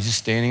out, and he's just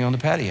standing on the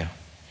patio.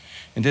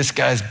 And this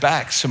guy's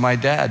back's to my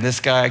dad. This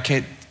guy, I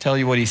can't tell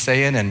you what he's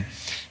saying, and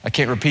I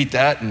can't repeat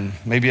that, and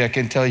maybe I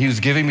can tell you he was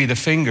giving me the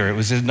finger. It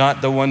was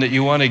not the one that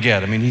you want to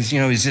get. I mean, he's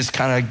just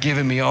kind of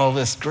giving me all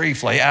this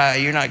grief, like,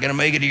 you're not gonna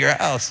make it to your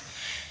house.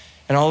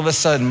 And all of a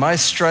sudden, my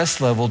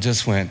stress level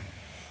just went,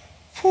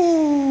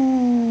 whoo.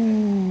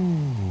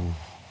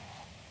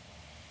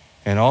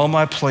 And all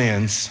my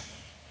plans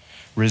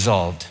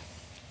resolved.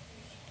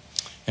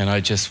 And I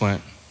just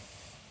went,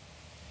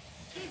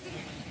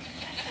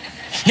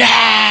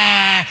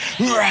 yeah,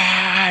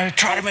 rah,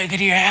 try to make it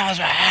to your house.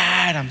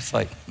 And I'm just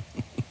like,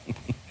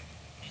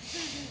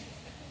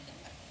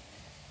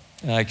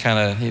 and I kind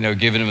of,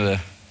 giving him the,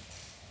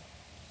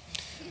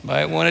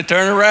 might want to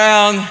turn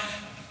around.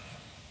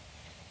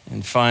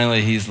 And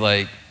finally he's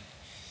like,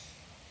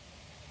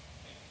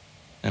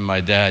 and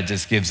my dad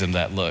just gives him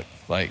that look,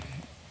 like,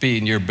 be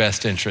in your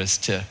best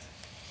interest to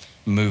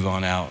move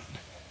on out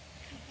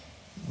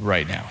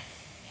right now.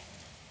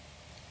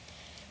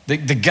 The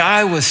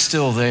guy was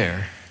still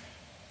there,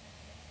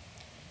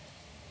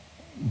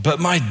 but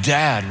my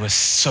dad was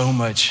so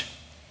much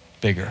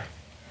bigger.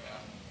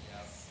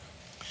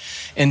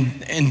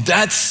 And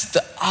that's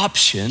the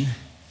option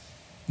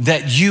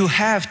that you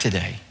have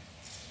today.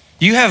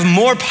 You have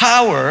more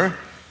power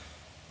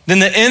than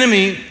the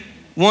enemy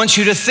wants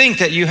you to think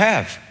that you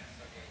have.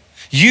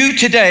 You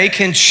today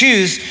can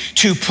choose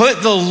to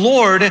put the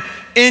Lord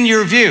in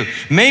your view.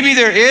 Maybe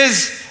there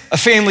is a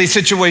family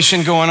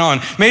situation going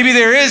on. Maybe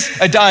there is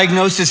a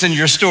diagnosis in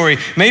your story.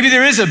 Maybe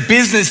there is a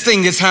business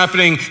thing that's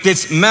happening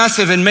that's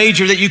massive and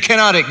major that you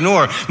cannot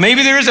ignore.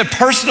 Maybe there is a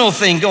personal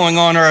thing going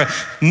on, or a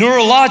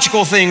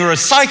neurological thing, or a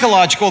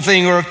psychological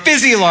thing, or a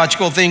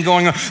physiological thing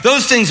going on.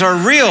 Those things are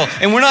real.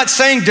 And we're not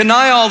saying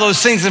deny all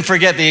those things and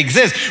forget they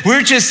exist.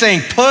 We're just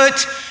saying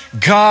put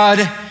God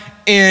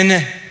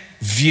in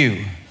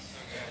view.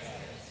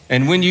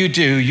 And when you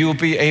do, you'll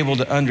be able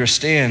to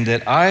understand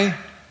that I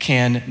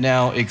can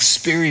now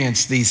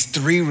experience these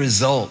three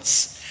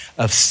results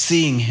of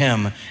seeing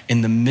him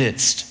in the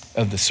midst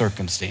of the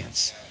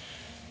circumstance.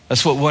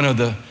 That's what one of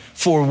the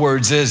four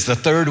words is. The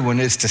third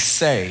one is to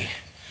say.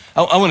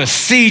 I want to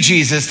see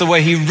Jesus the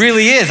way he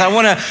really is. I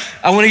want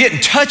to get in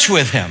touch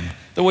with him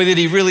the way that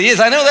he really is.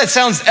 I know that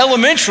sounds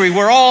elementary.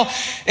 We're all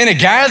in a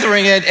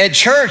gathering at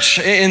church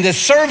in this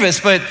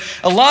service, but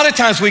a lot of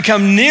times we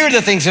come near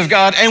the things of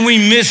God and we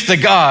miss the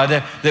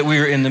God that we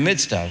are in the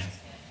midst of.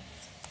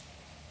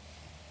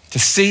 To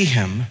see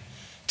him,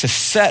 to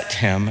set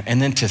him, and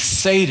then to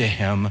say to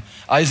him,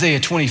 Isaiah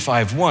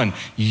 25:1,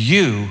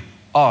 you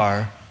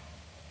are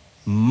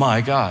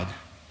my God.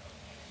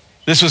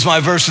 This was my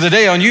verse of the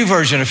day on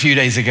YouVersion a few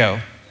days ago.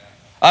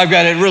 I've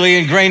got it really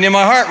ingrained in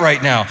my heart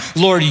right now.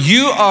 Lord,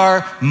 you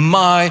are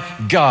my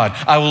God.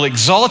 I will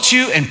exalt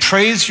you and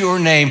praise your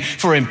name,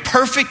 for in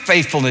perfect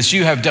faithfulness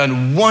you have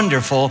done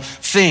wonderful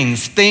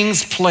things,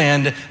 things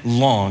planned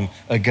long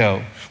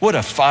ago. What a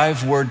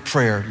 5-word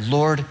prayer.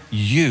 Lord,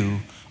 you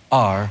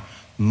are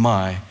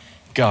my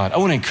God. I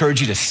want to encourage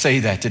you to say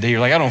that today. You're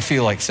like, I don't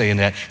feel like saying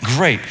that.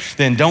 Great.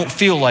 Then don't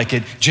feel like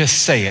it.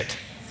 Just say it.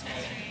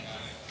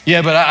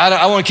 Yeah, but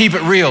I want to keep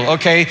it real.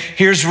 Okay,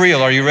 here's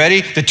real. Are you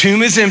ready? The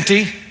tomb is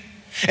empty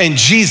and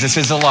Jesus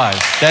is alive.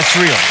 That's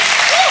real.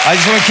 I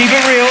just want to keep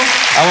it real.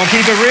 I want to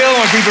keep it real. I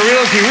want to keep it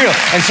real. Keep it real.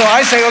 And so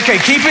I say, okay,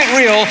 keep it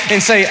real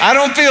and say, I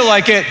don't feel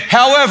like it.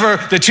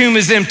 However, the tomb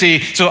is empty.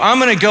 So I'm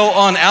going to go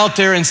on out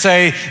there and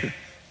say,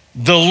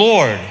 the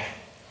Lord,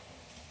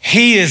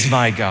 he is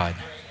my God.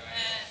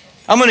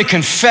 I'm going to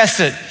confess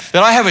it,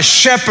 that I have a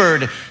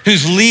shepherd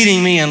who's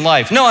leading me in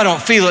life. No, I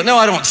don't feel it. No,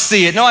 I don't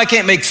see it. No, I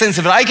can't make sense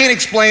of it. I can't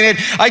explain it.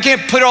 I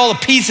can't put all the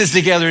pieces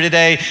together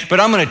today, but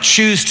I'm going to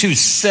choose to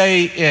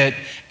say it,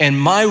 and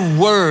my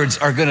words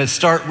are going to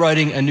start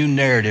writing a new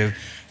narrative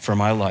for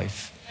my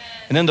life.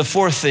 And then the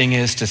fourth thing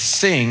is to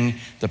sing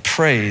the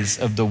praise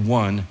of the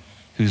one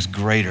who's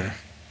greater.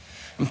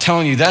 I'm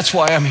telling you, that's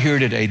why I'm here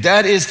today.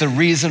 That is the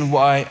reason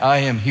why I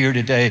am here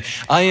today.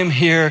 I am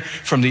here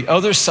from the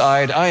other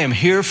side. I am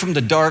here from the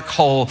dark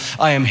hole.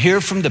 I am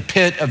here from the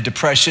pit of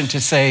depression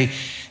to say,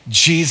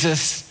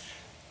 Jesus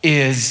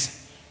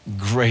is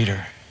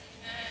greater.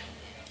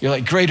 You're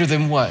like, greater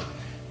than what?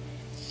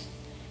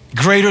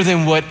 Greater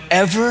than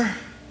whatever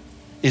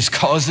is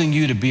causing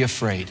you to be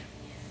afraid.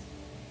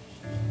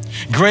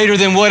 Greater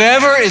than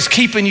whatever is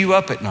keeping you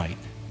up at night.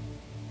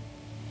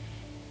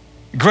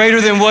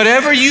 Greater than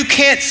whatever you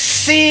can't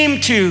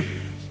seem to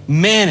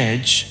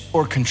manage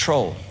or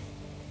control.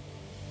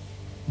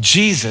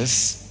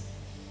 Jesus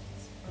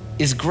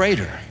is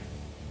greater.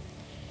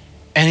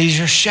 And he's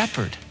your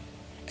shepherd.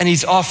 And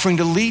he's offering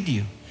to lead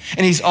you.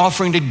 And he's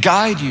offering to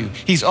guide you.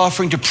 He's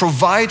offering to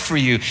provide for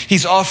you.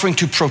 He's offering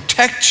to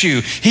protect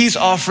you. He's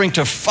offering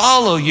to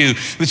follow you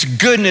with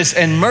goodness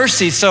and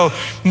mercy. So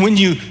when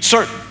you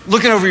start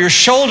looking over your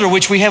shoulder,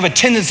 which we have a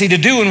tendency to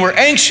do when we're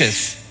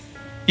anxious,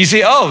 you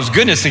see, oh, it's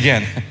goodness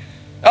again.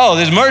 Oh,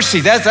 there's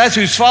mercy. That's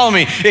who's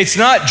following me. It's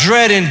not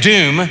dread and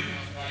doom.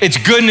 It's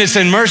goodness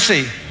and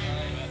mercy.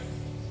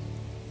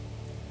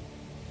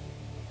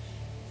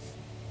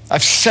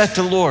 I've set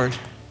the Lord.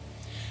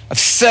 I've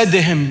said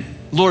to him,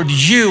 Lord,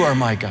 you are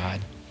my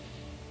God.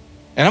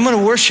 And I'm going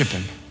to worship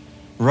him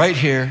right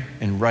here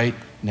and right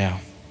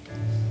now.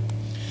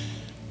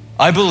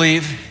 I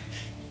believe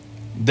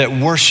that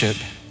worship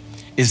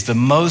is the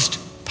most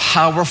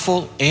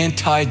powerful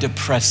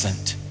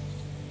antidepressant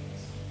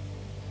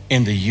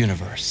in the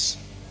universe.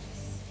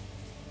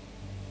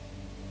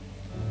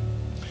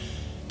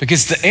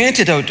 Because the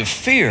antidote to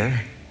fear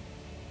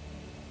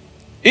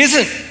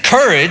isn't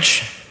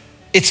courage,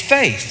 it's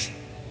faith.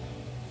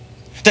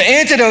 The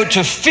antidote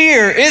to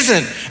fear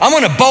isn't, I'm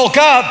gonna bulk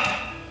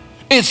up,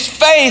 it's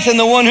faith in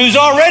the one who's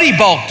already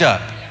bulked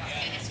up.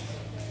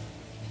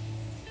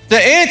 The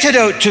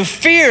antidote to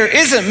fear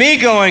isn't me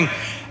going,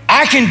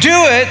 I can do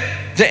it.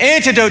 The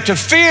antidote to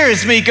fear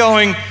is me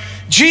going,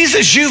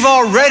 Jesus, you've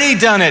already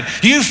done it.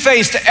 You've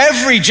faced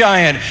every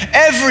giant,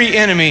 every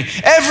enemy,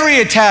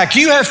 every attack.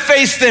 You have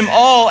faced them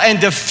all and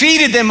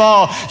defeated them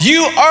all.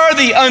 You are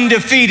the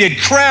undefeated,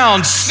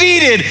 crowned,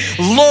 seated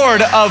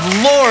Lord of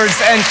lords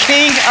and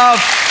King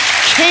of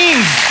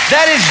kings.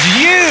 That is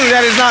you.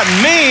 That is not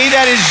me.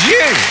 That is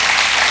you.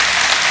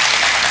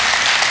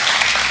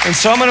 And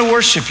so I'm going to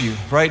worship you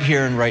right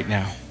here and right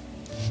now.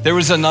 There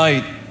was a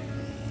night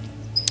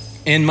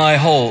in my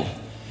hole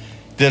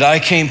that I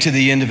came to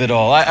the end of it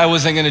all. I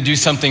wasn't going to do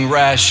something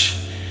rash.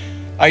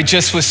 I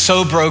just was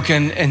so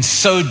broken and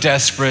so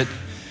desperate.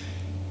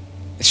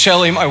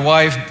 Shelly, my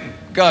wife,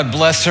 God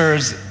bless her,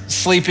 is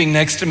sleeping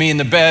next to me in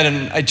the bed,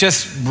 and I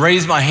just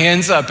raised my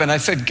hands up and I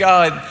said,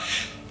 God,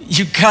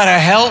 you gotta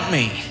help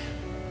me.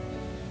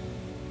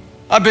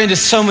 I've been to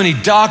so many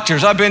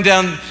doctors. I've been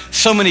down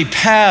so many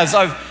paths.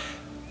 I've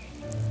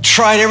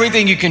tried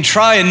everything you can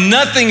try and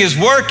nothing is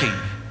working.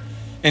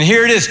 And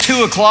here it is,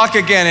 2 o'clock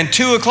again. And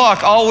 2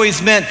 o'clock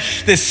always meant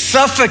this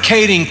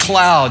suffocating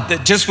cloud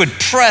that just would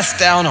press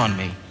down on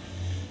me.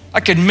 I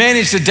could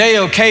manage the day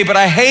okay, but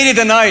I hated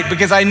the night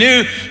because I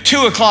knew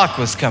 2 o'clock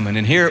was coming,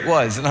 and here it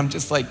was. And I'm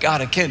just like, God,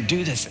 I can't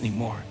do this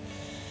anymore.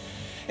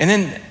 And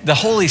then the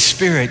Holy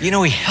Spirit, you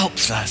know, he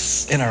helps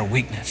us in our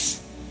weakness.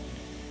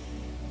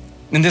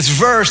 And this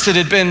verse that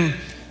had been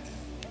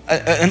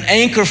an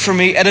anchor for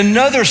me at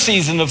another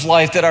season of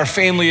life that our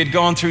family had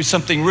gone through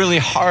something really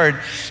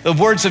hard. The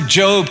words of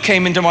Job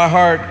came into my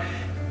heart.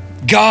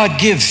 God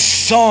gives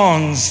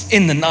songs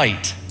in the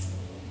night.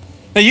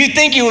 Now you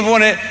think you would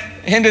want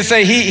him to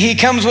say he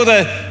comes with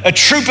a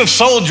troop of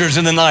soldiers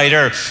in the night,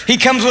 or he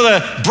comes with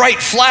a bright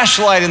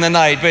flashlight in the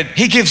night, but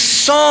he gives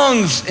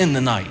songs in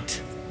the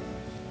night.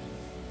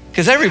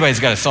 Because everybody's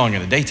got a song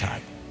in the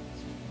daytime.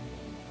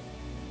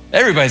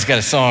 Everybody's got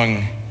a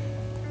song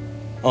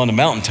on the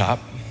mountaintop.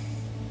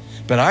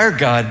 But our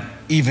God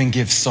even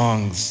gives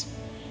songs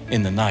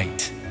in the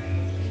night.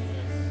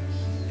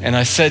 And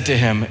I said to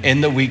him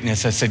in the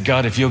weakness, I said,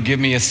 God, if you'll give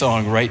me a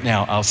song right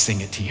now, I'll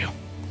sing it to you.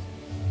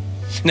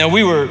 Now,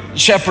 we were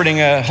shepherding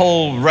a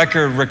whole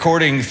record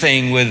recording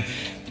thing with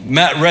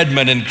Matt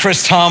Redman and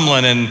Chris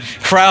Tomlin and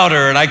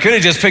Crowder, and I could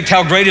have just picked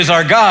How Great Is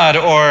Our God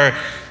or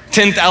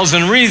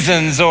 10,000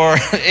 Reasons or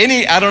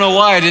I don't know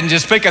why I didn't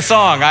just pick a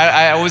song.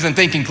 I wasn't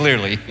thinking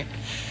clearly.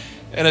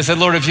 And I said,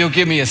 Lord, if you'll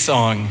give me a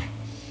song,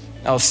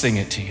 I'll sing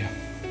it to you.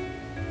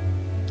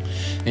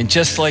 And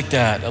just like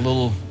that, a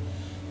little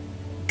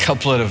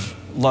couplet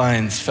of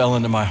lines fell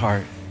into my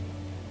heart.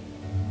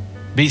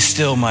 Be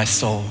still, my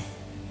soul.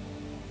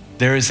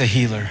 There is a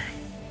healer.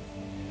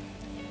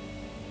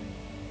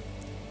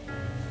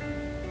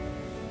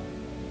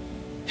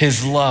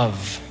 His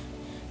love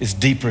is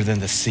deeper than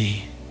the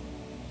sea.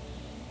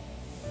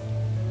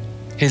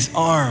 His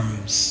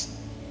arms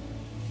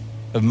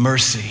of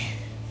mercy,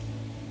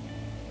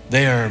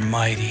 they are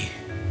mighty.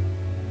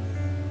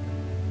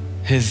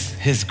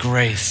 His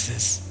grace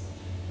is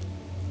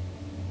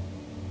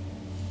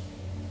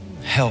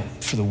help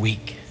for the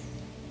weak.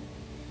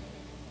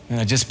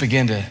 And I just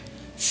began to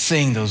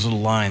sing those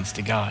little lines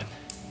to God.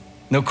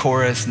 No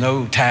chorus,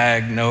 no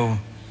tag, no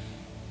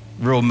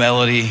real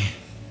melody.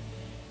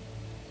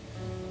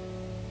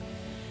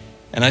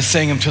 And I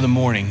sang them to the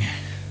morning.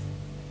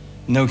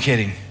 No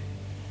kidding.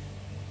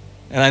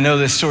 And I know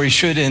this story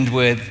should end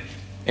with,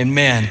 and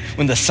man,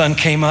 when the sun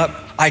came up,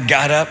 I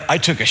got up, I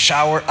took a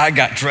shower, I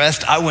got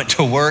dressed, I went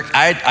to work.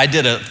 I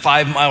did a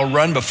 5-mile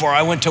run before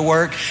I went to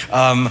work.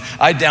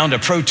 I downed a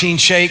protein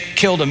shake,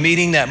 killed a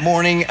meeting that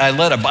morning. I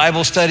led a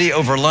Bible study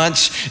over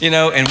lunch,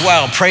 and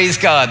wow, praise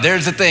God.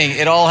 There's the thing,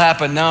 it all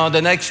happened. Now,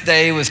 the next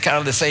day was kind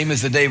of the same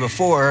as the day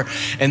before.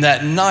 And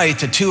that night,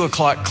 the 2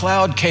 o'clock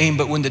cloud came,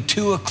 but when the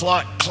 2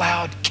 o'clock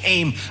cloud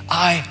came,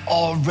 I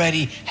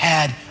already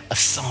had a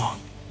song.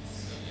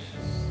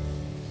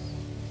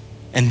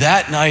 And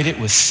that night it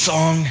was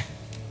song,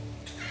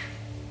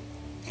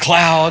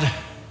 cloud,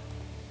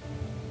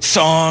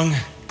 song,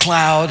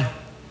 cloud.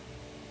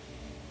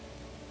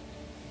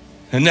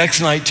 The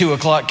next night, 2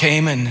 o'clock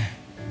came and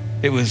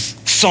it was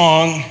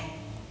song,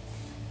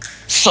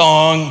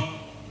 song,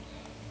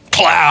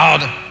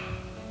 cloud,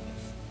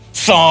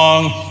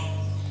 song,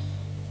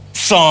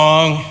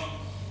 song,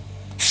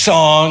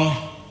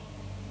 song.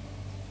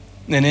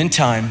 And in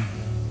time,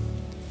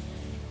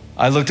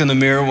 I looked in the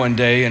mirror one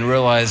day and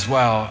realized,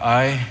 wow,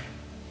 I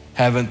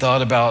haven't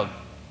thought about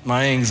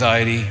my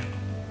anxiety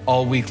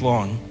all week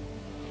long.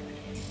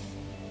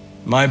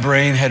 My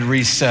brain had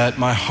reset,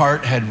 my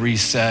heart had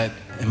reset,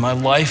 and my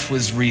life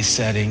was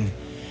resetting.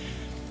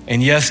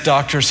 And yes,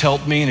 doctors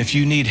helped me, and if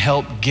you need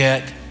help,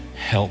 get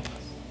help.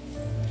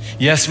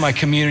 Yes, my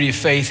community of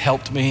faith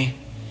helped me.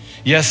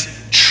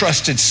 Yes,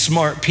 trusted,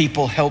 smart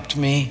people helped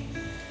me.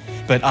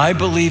 But I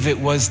believe it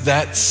was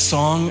that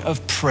song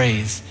of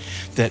praise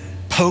that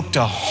poked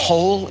a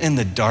hole in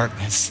the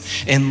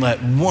darkness and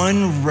let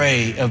one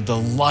ray of the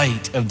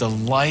light of the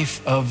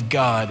life of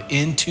God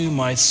into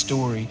my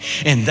story.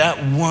 And that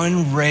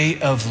one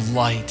ray of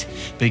light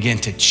began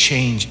to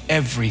change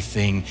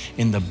everything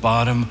in the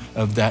bottom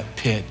of that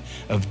pit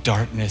of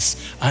darkness.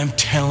 I'm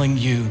telling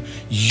you,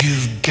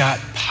 you've got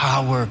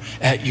power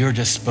at your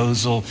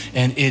disposal,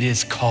 and it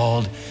is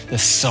called the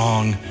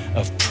song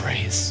of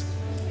praise.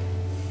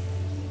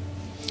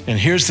 And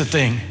here's the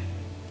thing.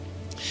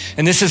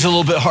 And this is a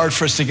little bit hard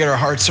for us to get our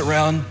hearts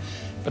around,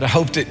 but I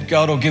hope that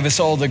God will give us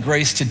all the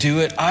grace to do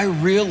it. I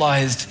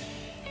realized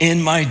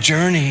in my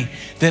journey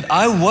that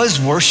I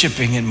was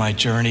worshiping in my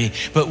journey,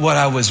 but what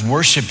I was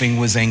worshiping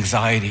was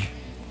anxiety.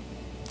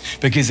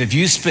 Because if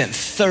you spent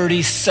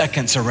 30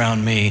 seconds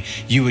around me,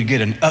 you would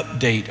get an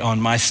update on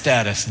my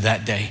status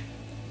that day.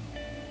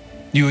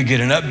 You would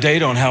get an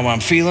update on how I'm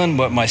feeling,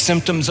 what my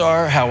symptoms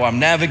are, how I'm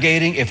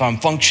navigating, if I'm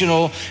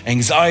functional,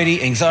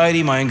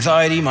 anxiety, my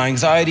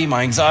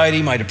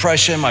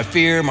depression, my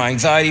fear, my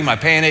anxiety, my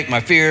panic, my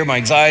fear, my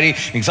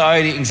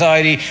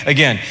anxiety.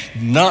 Again,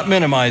 not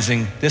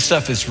minimizing, this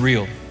stuff is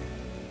real.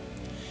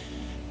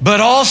 But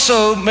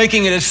also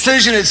making a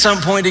decision at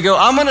some point to go,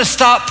 I'm gonna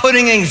stop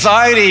putting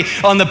anxiety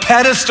on the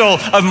pedestal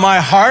of my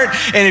heart.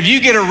 And if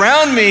you get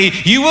around me,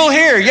 you will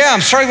hear, yeah,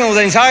 I'm struggling with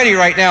anxiety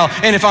right now.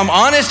 And if I'm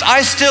honest,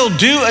 I still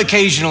do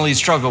occasionally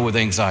struggle with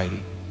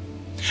anxiety.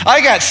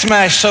 I got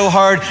smashed so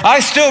hard,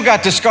 I still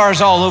got the scars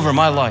all over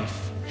my life.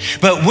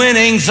 But when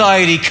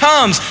anxiety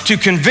comes to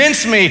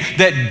convince me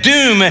that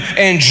doom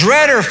and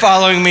dread are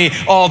following me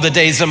all the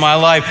days of my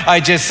life, I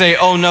just say,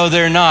 oh no,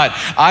 they're not.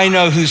 I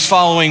know who's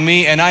following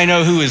me and I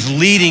know who is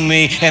leading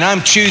me, and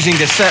I'm choosing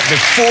to set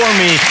before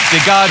me the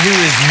God who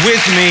is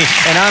with me,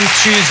 and I'm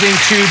choosing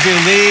to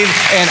believe,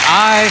 and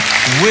I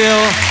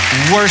will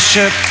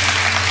worship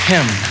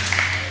him.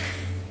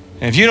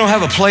 And if you don't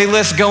have a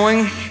playlist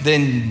going,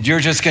 then you're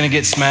just gonna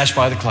get smashed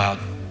by the cloud.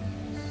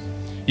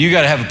 You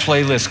gotta have a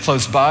playlist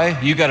close by.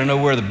 You gotta know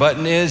where the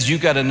button is. You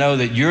gotta know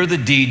that you're the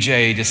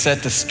DJ to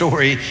set the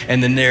story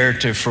and the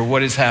narrative for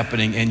what is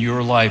happening in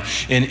your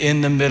life. And in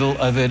the middle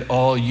of it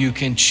all, you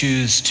can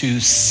choose to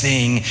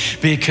sing,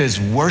 because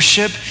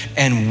worship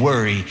and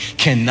worry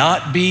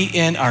cannot be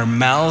in our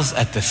mouths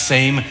at the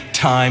same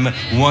time.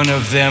 One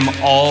of them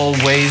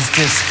always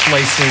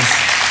displaces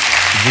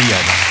the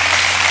other.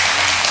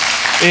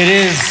 It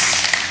is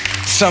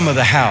some of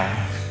the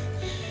how,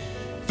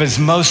 but it's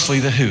mostly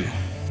the who.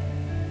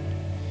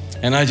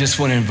 And I just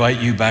want to invite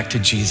you back to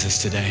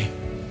Jesus today,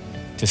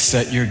 to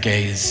set your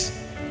gaze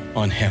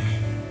on him.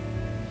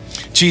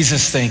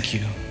 Jesus, thank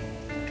you.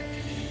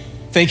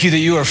 Thank you that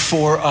you are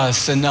for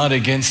us and not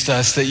against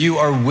us, that you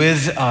are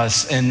with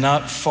us and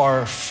not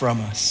far from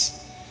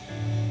us.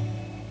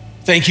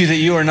 Thank you that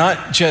you are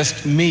not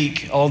just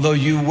meek, although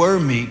you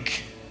were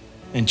meek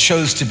and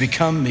chose to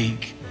become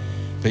meek,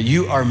 but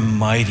you are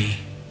mighty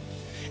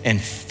and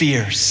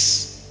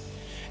fierce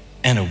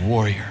and a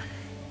warrior.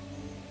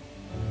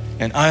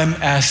 And I'm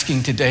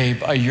asking today,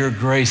 by your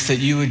grace, that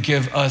you would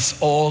give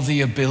us all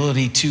the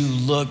ability to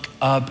look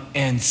up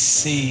and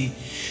see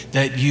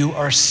that you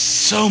are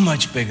so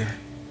much bigger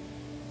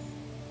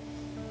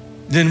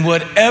than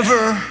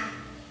whatever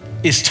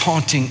is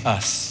taunting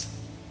us.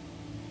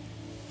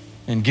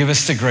 And give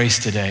us the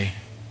grace today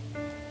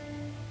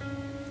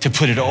to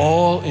put it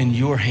all in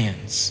your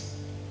hands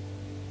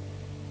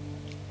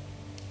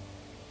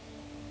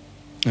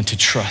and to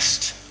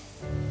trust.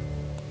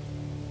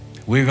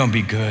 We're gonna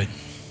be good.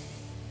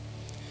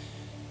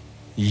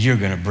 You're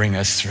gonna bring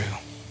us through.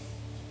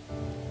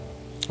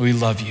 We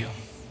love you.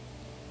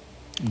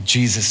 In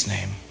Jesus'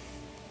 name,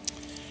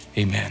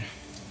 amen.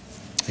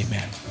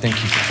 Amen. Thank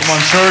you, guys. Come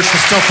on, church.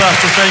 Let's tell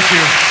Pastor thank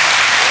you.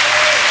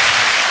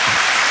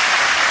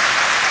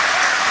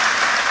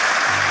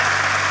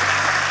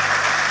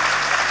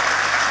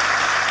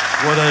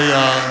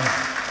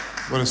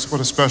 What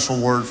a special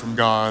word from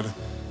God.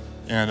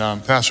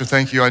 And Pastor,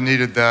 thank you. I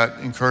needed that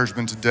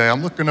encouragement today.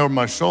 I'm looking over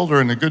my shoulder,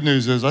 and the good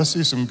news is I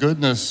see some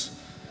goodness.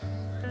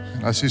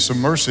 I see some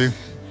mercy.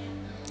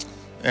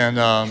 And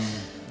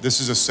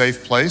this is a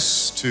safe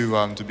place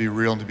to be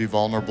real and to be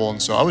vulnerable.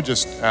 And so I would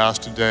just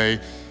ask today,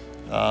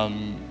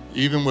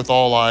 even with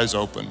all eyes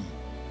open,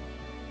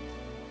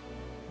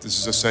 this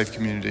is a safe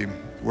community.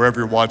 Wherever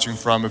you're watching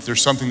from, if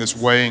there's something that's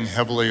weighing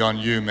heavily on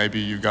you,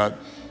 maybe you've got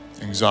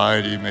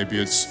anxiety, maybe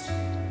it's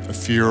a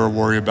fear or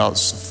worry about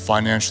a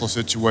financial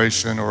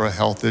situation or a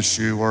health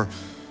issue or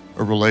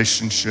a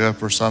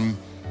relationship or something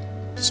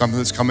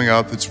that's coming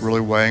up that's really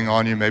weighing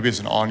on you. Maybe it's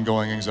an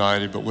ongoing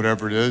anxiety, but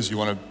whatever it is, you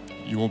want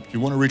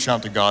to reach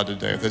out to God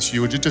today. If that's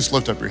you, would you just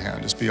lift up your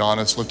hand? Just be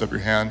honest, lift up your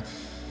hand.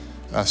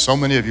 So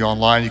many of you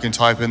online, you can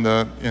type in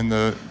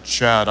the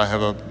chat, I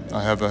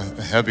have a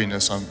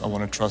heaviness I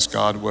want to trust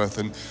God with.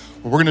 And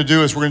what we're going to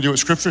do is we're going to do what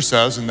Scripture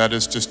says, and that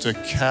is just to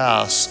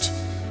cast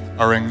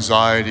our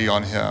anxiety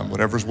on him.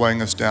 Whatever's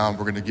weighing us down,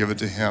 we're going to give it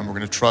to him. We're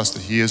going to trust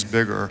that he is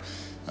bigger.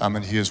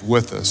 And he is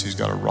with us. He's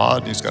got a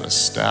rod and he's got a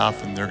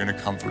staff, and they're gonna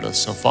comfort us.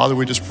 So Father,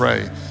 we just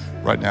pray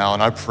right now,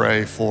 and I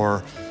pray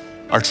for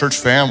our church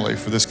family,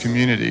 for this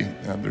community.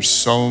 There's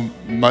so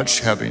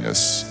much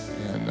heaviness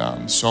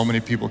and so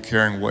many people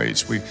carrying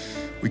weights. We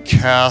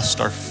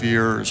cast our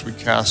fears, we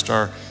cast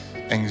our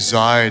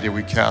anxiety,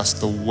 we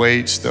cast the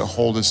weights that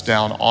hold us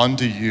down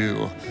onto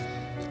you.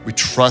 We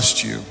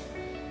trust you,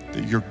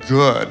 that you're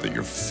good, that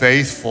you're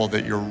faithful,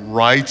 that you're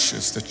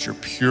righteous, that you're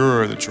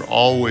pure, that you're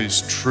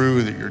always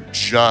true, that you're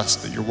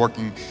just, that you're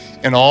working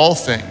in all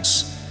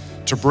things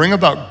to bring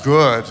about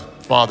good,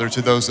 Father,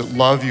 to those that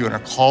love you and are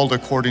called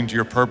according to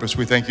your purpose.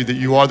 We thank you that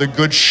you are the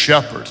good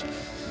shepherd,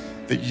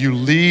 that you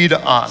lead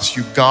us,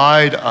 you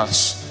guide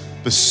us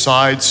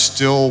beside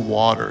still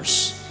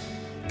waters,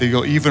 that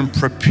you'll even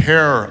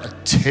prepare a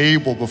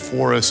table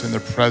before us in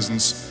the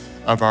presence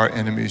of our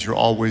enemies. You're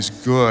always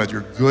good.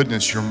 Your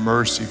goodness, your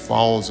mercy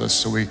follows us.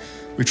 So we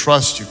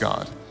trust you,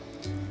 God.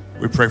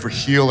 We pray for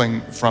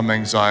healing from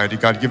anxiety.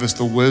 God, give us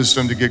the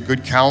wisdom to get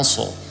good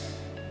counsel.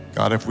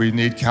 God, if we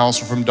need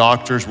counsel from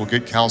doctors, we'll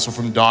get counsel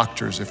from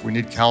doctors. If we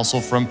need counsel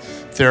from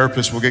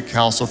therapists, we'll get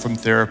counsel from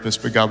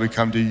therapists. But God, we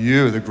come to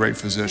you, the great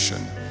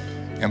physician,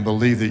 and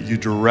believe that you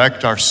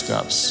direct our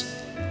steps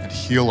and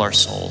heal our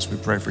souls. We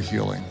pray for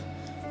healing.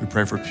 We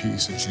pray for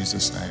peace in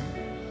Jesus' name.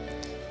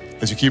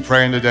 As you keep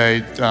praying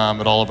today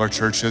at all of our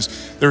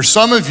churches, there are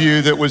some of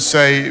you that would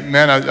say,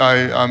 man,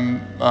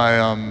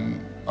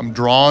 I'm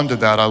drawn to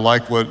that. I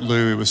like what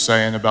Louie was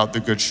saying about the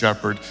Good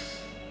Shepherd.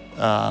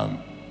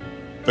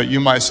 But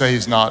you might say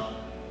he's not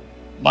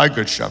my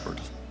good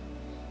shepherd.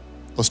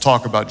 Let's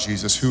talk about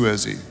Jesus. Who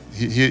is he?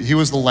 He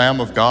was the Lamb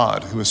of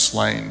God who was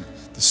slain,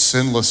 the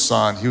sinless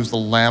Son. He was the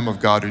Lamb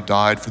of God who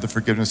died for the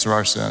forgiveness of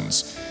our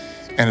sins.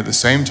 And at the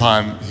same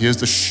time, he is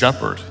the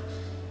shepherd.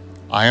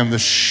 I am the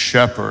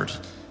shepherd,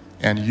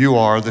 and you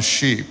are the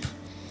sheep.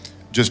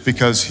 Just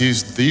because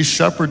he's the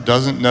shepherd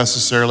doesn't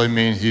necessarily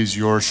mean he's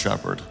your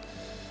shepherd.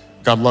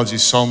 God loves you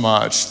so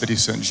much that he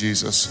sent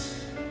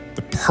Jesus,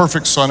 the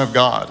perfect Son of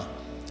God.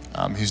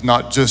 He's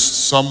not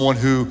just someone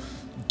who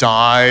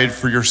died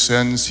for your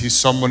sins. He's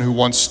someone who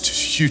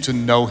wants you to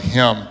know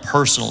him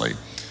personally.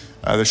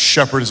 The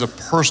shepherd is a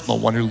personal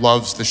one who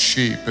loves the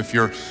sheep. If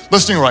you're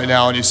listening right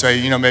now and you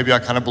say, maybe I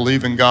kind of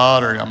believe in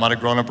God, or I might have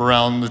grown up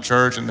around the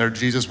church and there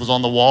Jesus was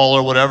on the wall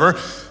or whatever,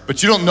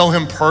 but you don't know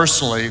him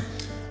personally,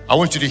 I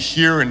want you to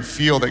hear and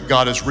feel that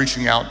God is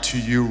reaching out to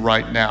you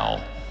right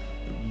now.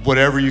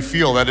 Whatever you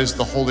feel, that is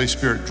the Holy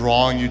Spirit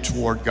drawing you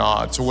toward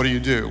God. So what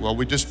do? Well,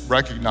 we just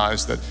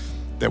recognize that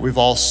we've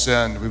all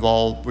sinned. We've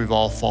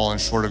all fallen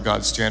short of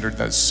God's standard.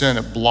 That sin,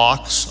 it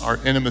blocks our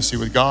intimacy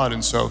with God.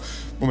 And so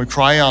when we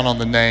cry out on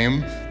the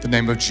name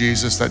of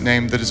Jesus, that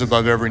name that is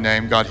above every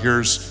name, God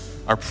hears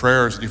our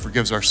prayers and he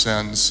forgives our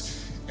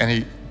sins. And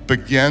he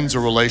begins a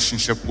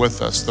relationship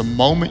with us. The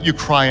moment you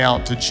cry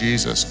out to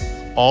Jesus,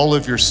 all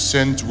of your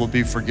sins will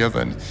be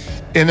forgiven.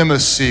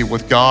 Intimacy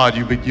with God,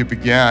 you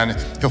begin.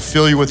 He'll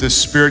fill you with his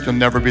Spirit. You'll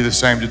never be the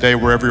same. Today,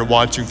 wherever you're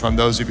watching from,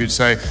 those of you who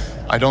say,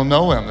 I don't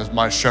know him as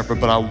my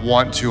shepherd, but I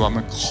want to. I'm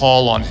going to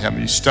call on him.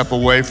 You step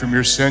away from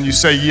your sin. You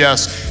say,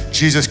 yes,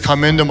 Jesus,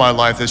 come into my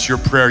life. That's your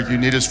prayer. You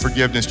need his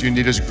forgiveness. You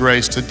need his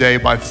grace. Today,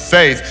 by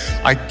faith,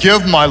 I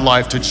give my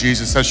life to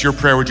Jesus. That's your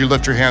prayer. Would you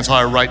lift your hands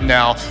higher right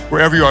now?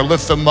 Wherever you are,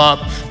 lift them up.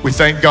 We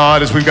thank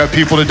God as we've got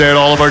people today at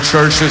all of our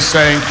churches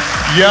saying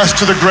yes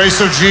to the grace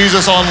of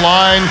Jesus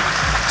online.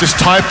 Just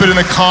type it in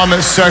the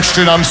comment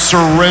section. I'm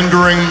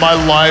surrendering my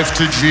life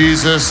to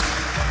Jesus.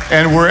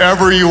 And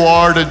wherever you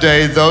are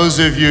today, those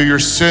of you, your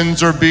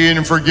sins are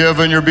being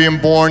forgiven. You're being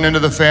born into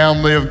the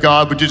family of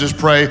God. Would you just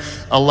pray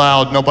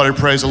aloud? Nobody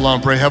prays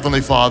alone. Pray,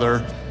 Heavenly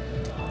Father,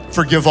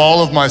 forgive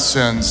all of my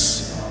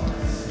sins.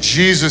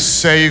 Jesus,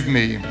 save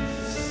me.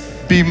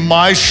 Be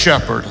my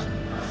shepherd,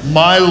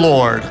 my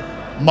Lord,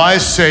 my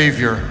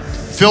Savior.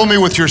 Fill me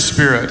with your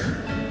Spirit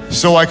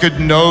so I could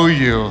know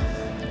you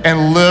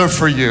and live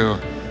for you.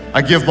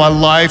 I give my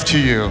life to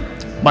you,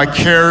 my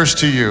cares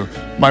to you,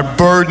 my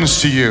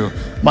burdens to you,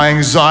 my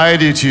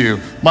anxiety to you,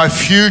 my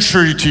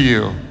future to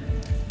you.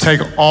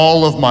 Take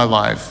all of my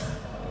life.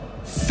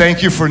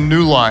 Thank you for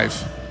new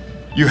life.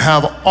 You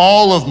have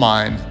all of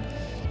mine.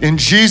 In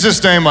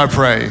Jesus' name I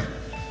pray.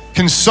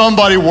 Can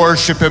somebody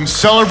worship him?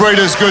 Celebrate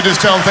his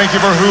goodness. Tell him thank you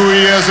for who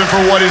he is and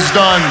for what he's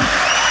done.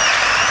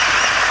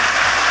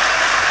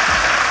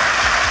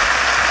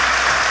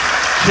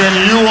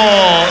 Can you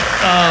all,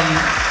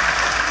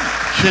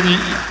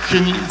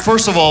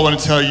 first of all, I want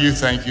to tell you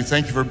thank you.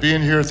 Thank you for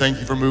being here. Thank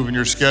you for moving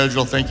your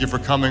schedule. Thank you for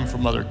coming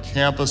from other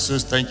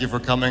campuses. Thank you for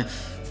coming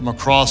from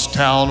across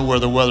town where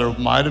the weather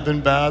might have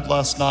been bad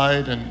last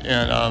night, and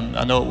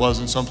I know it was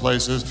in some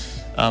places.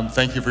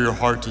 Thank you for your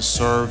heart to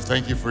serve.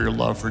 Thank you for your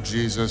love for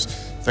Jesus.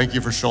 Thank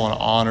you for showing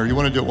honor. You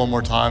want to do it one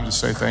more time to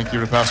say thank you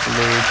to Pastor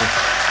Louie for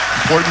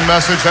an important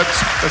message that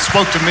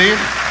spoke to me,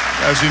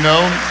 as you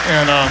know,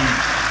 and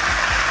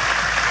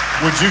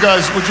would you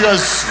guys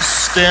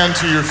stand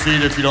to your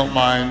feet if you don't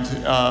mind?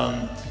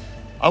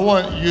 I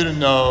want you to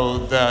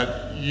know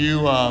that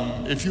you,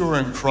 if you are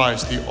in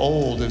Christ, the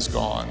old is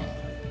gone,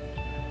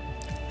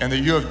 and that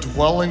you have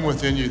dwelling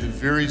within you the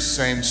very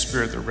same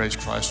Spirit that raised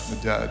Christ from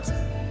the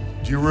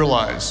dead. Do you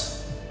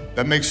realize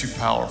that makes you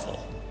powerful?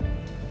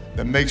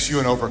 That makes you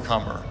an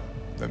overcomer?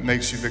 That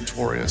makes you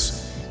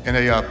victorious? In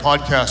a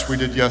podcast we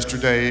did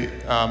yesterday,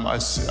 I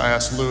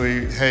asked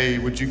Louie, hey,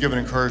 would you give an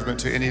encouragement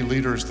to any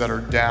leaders that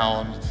are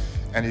down?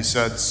 And he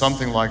said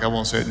something like, I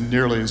won't say it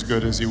nearly as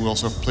good as he will,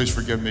 so please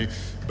forgive me.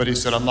 But he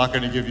said, I'm not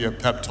going to give you a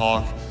pep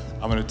talk.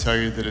 I'm going to tell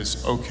you that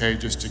it's okay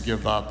just to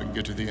give up and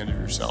get to the end of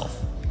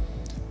yourself.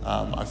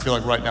 I feel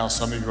like right now,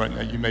 some of you right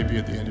now, you may be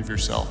at the end of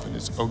yourself, and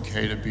it's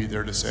okay to be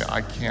there to say,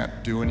 I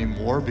can't do any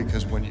more,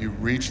 because when you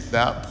reach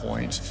that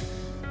point,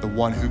 the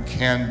one who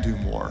can do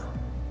more,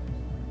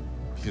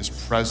 he is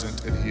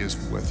present and he is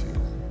with you.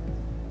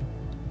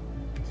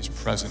 He's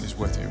present, he's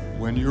with you.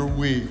 When you're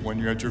weak, when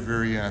you're at your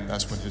very end,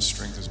 that's when his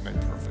strength is made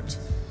perfect.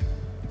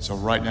 So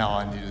right now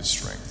I need his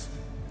strength,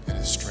 and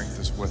his strength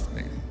is with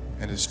me,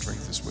 and his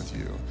strength is with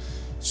you.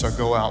 So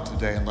go out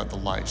today and let the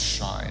light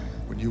shine.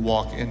 When you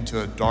walk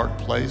into a dark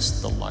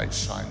place, the light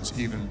shines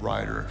even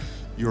brighter.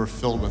 You are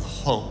filled with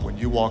hope. When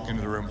you walk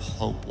into the room,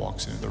 hope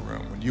walks into the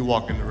room. When you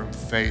walk into the room,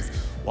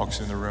 faith walks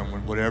into the room.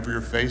 When whatever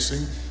you're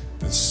facing,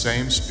 the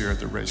same Spirit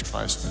that raised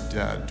Christ from the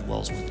dead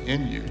dwells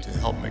within you to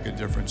help make a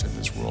difference in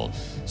this world.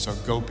 So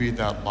go be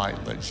that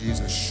light. Let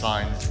Jesus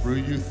shine through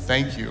you.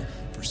 Thank you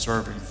for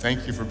serving.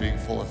 Thank you for being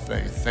full of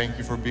faith. Thank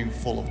you for being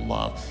full of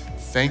love.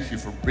 Thank you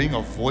for being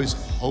a voice of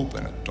hope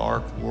in a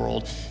dark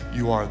world.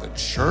 You are the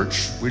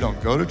church. We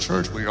don't go to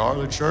church. We are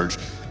the church.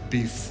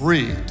 Be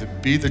free to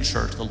be the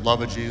church, the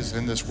love of Jesus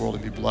in this world,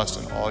 and be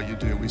blessed in all you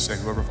do. We say,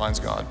 whoever finds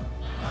God.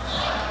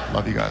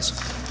 Love you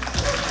guys.